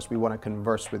 talk to us. We want to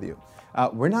converse with you.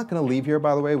 We're not going to leave here,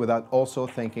 by the way, without also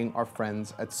thanking our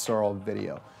friends at Searle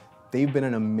Video. They've been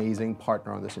an amazing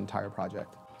partner on this entire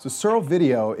project. So Searle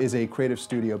Video is a creative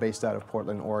studio based out of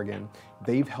Portland, Oregon.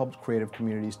 They've helped creative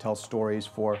communities tell stories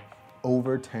for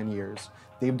over 10 years.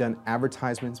 They've done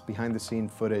advertisements, behind the scene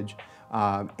footage,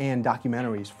 and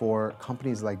documentaries for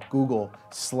companies like Google,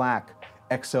 Slack,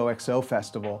 XOXO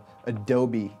Festival,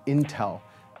 Adobe, Intel.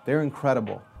 They're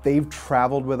incredible. They've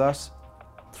traveled with us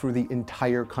through the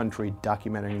entire country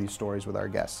documenting these stories with our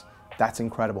guests. That's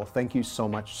incredible. Thank you so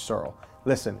much, Searle.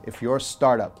 Listen, if you're a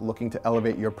startup looking to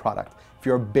elevate your product, if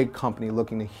you're a big company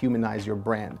looking to humanize your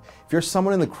brand, if you're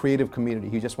someone in the creative community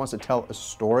who just wants to tell a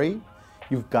story,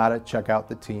 you've got to check out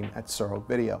the team at Searle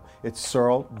Video. It's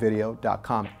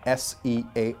searlevideo.com,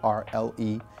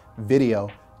 S-E-A-R-L-E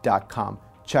video.com.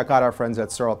 Check out our friends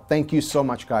at Searle. Thank you so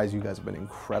much, guys. You guys have been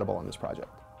incredible on this project.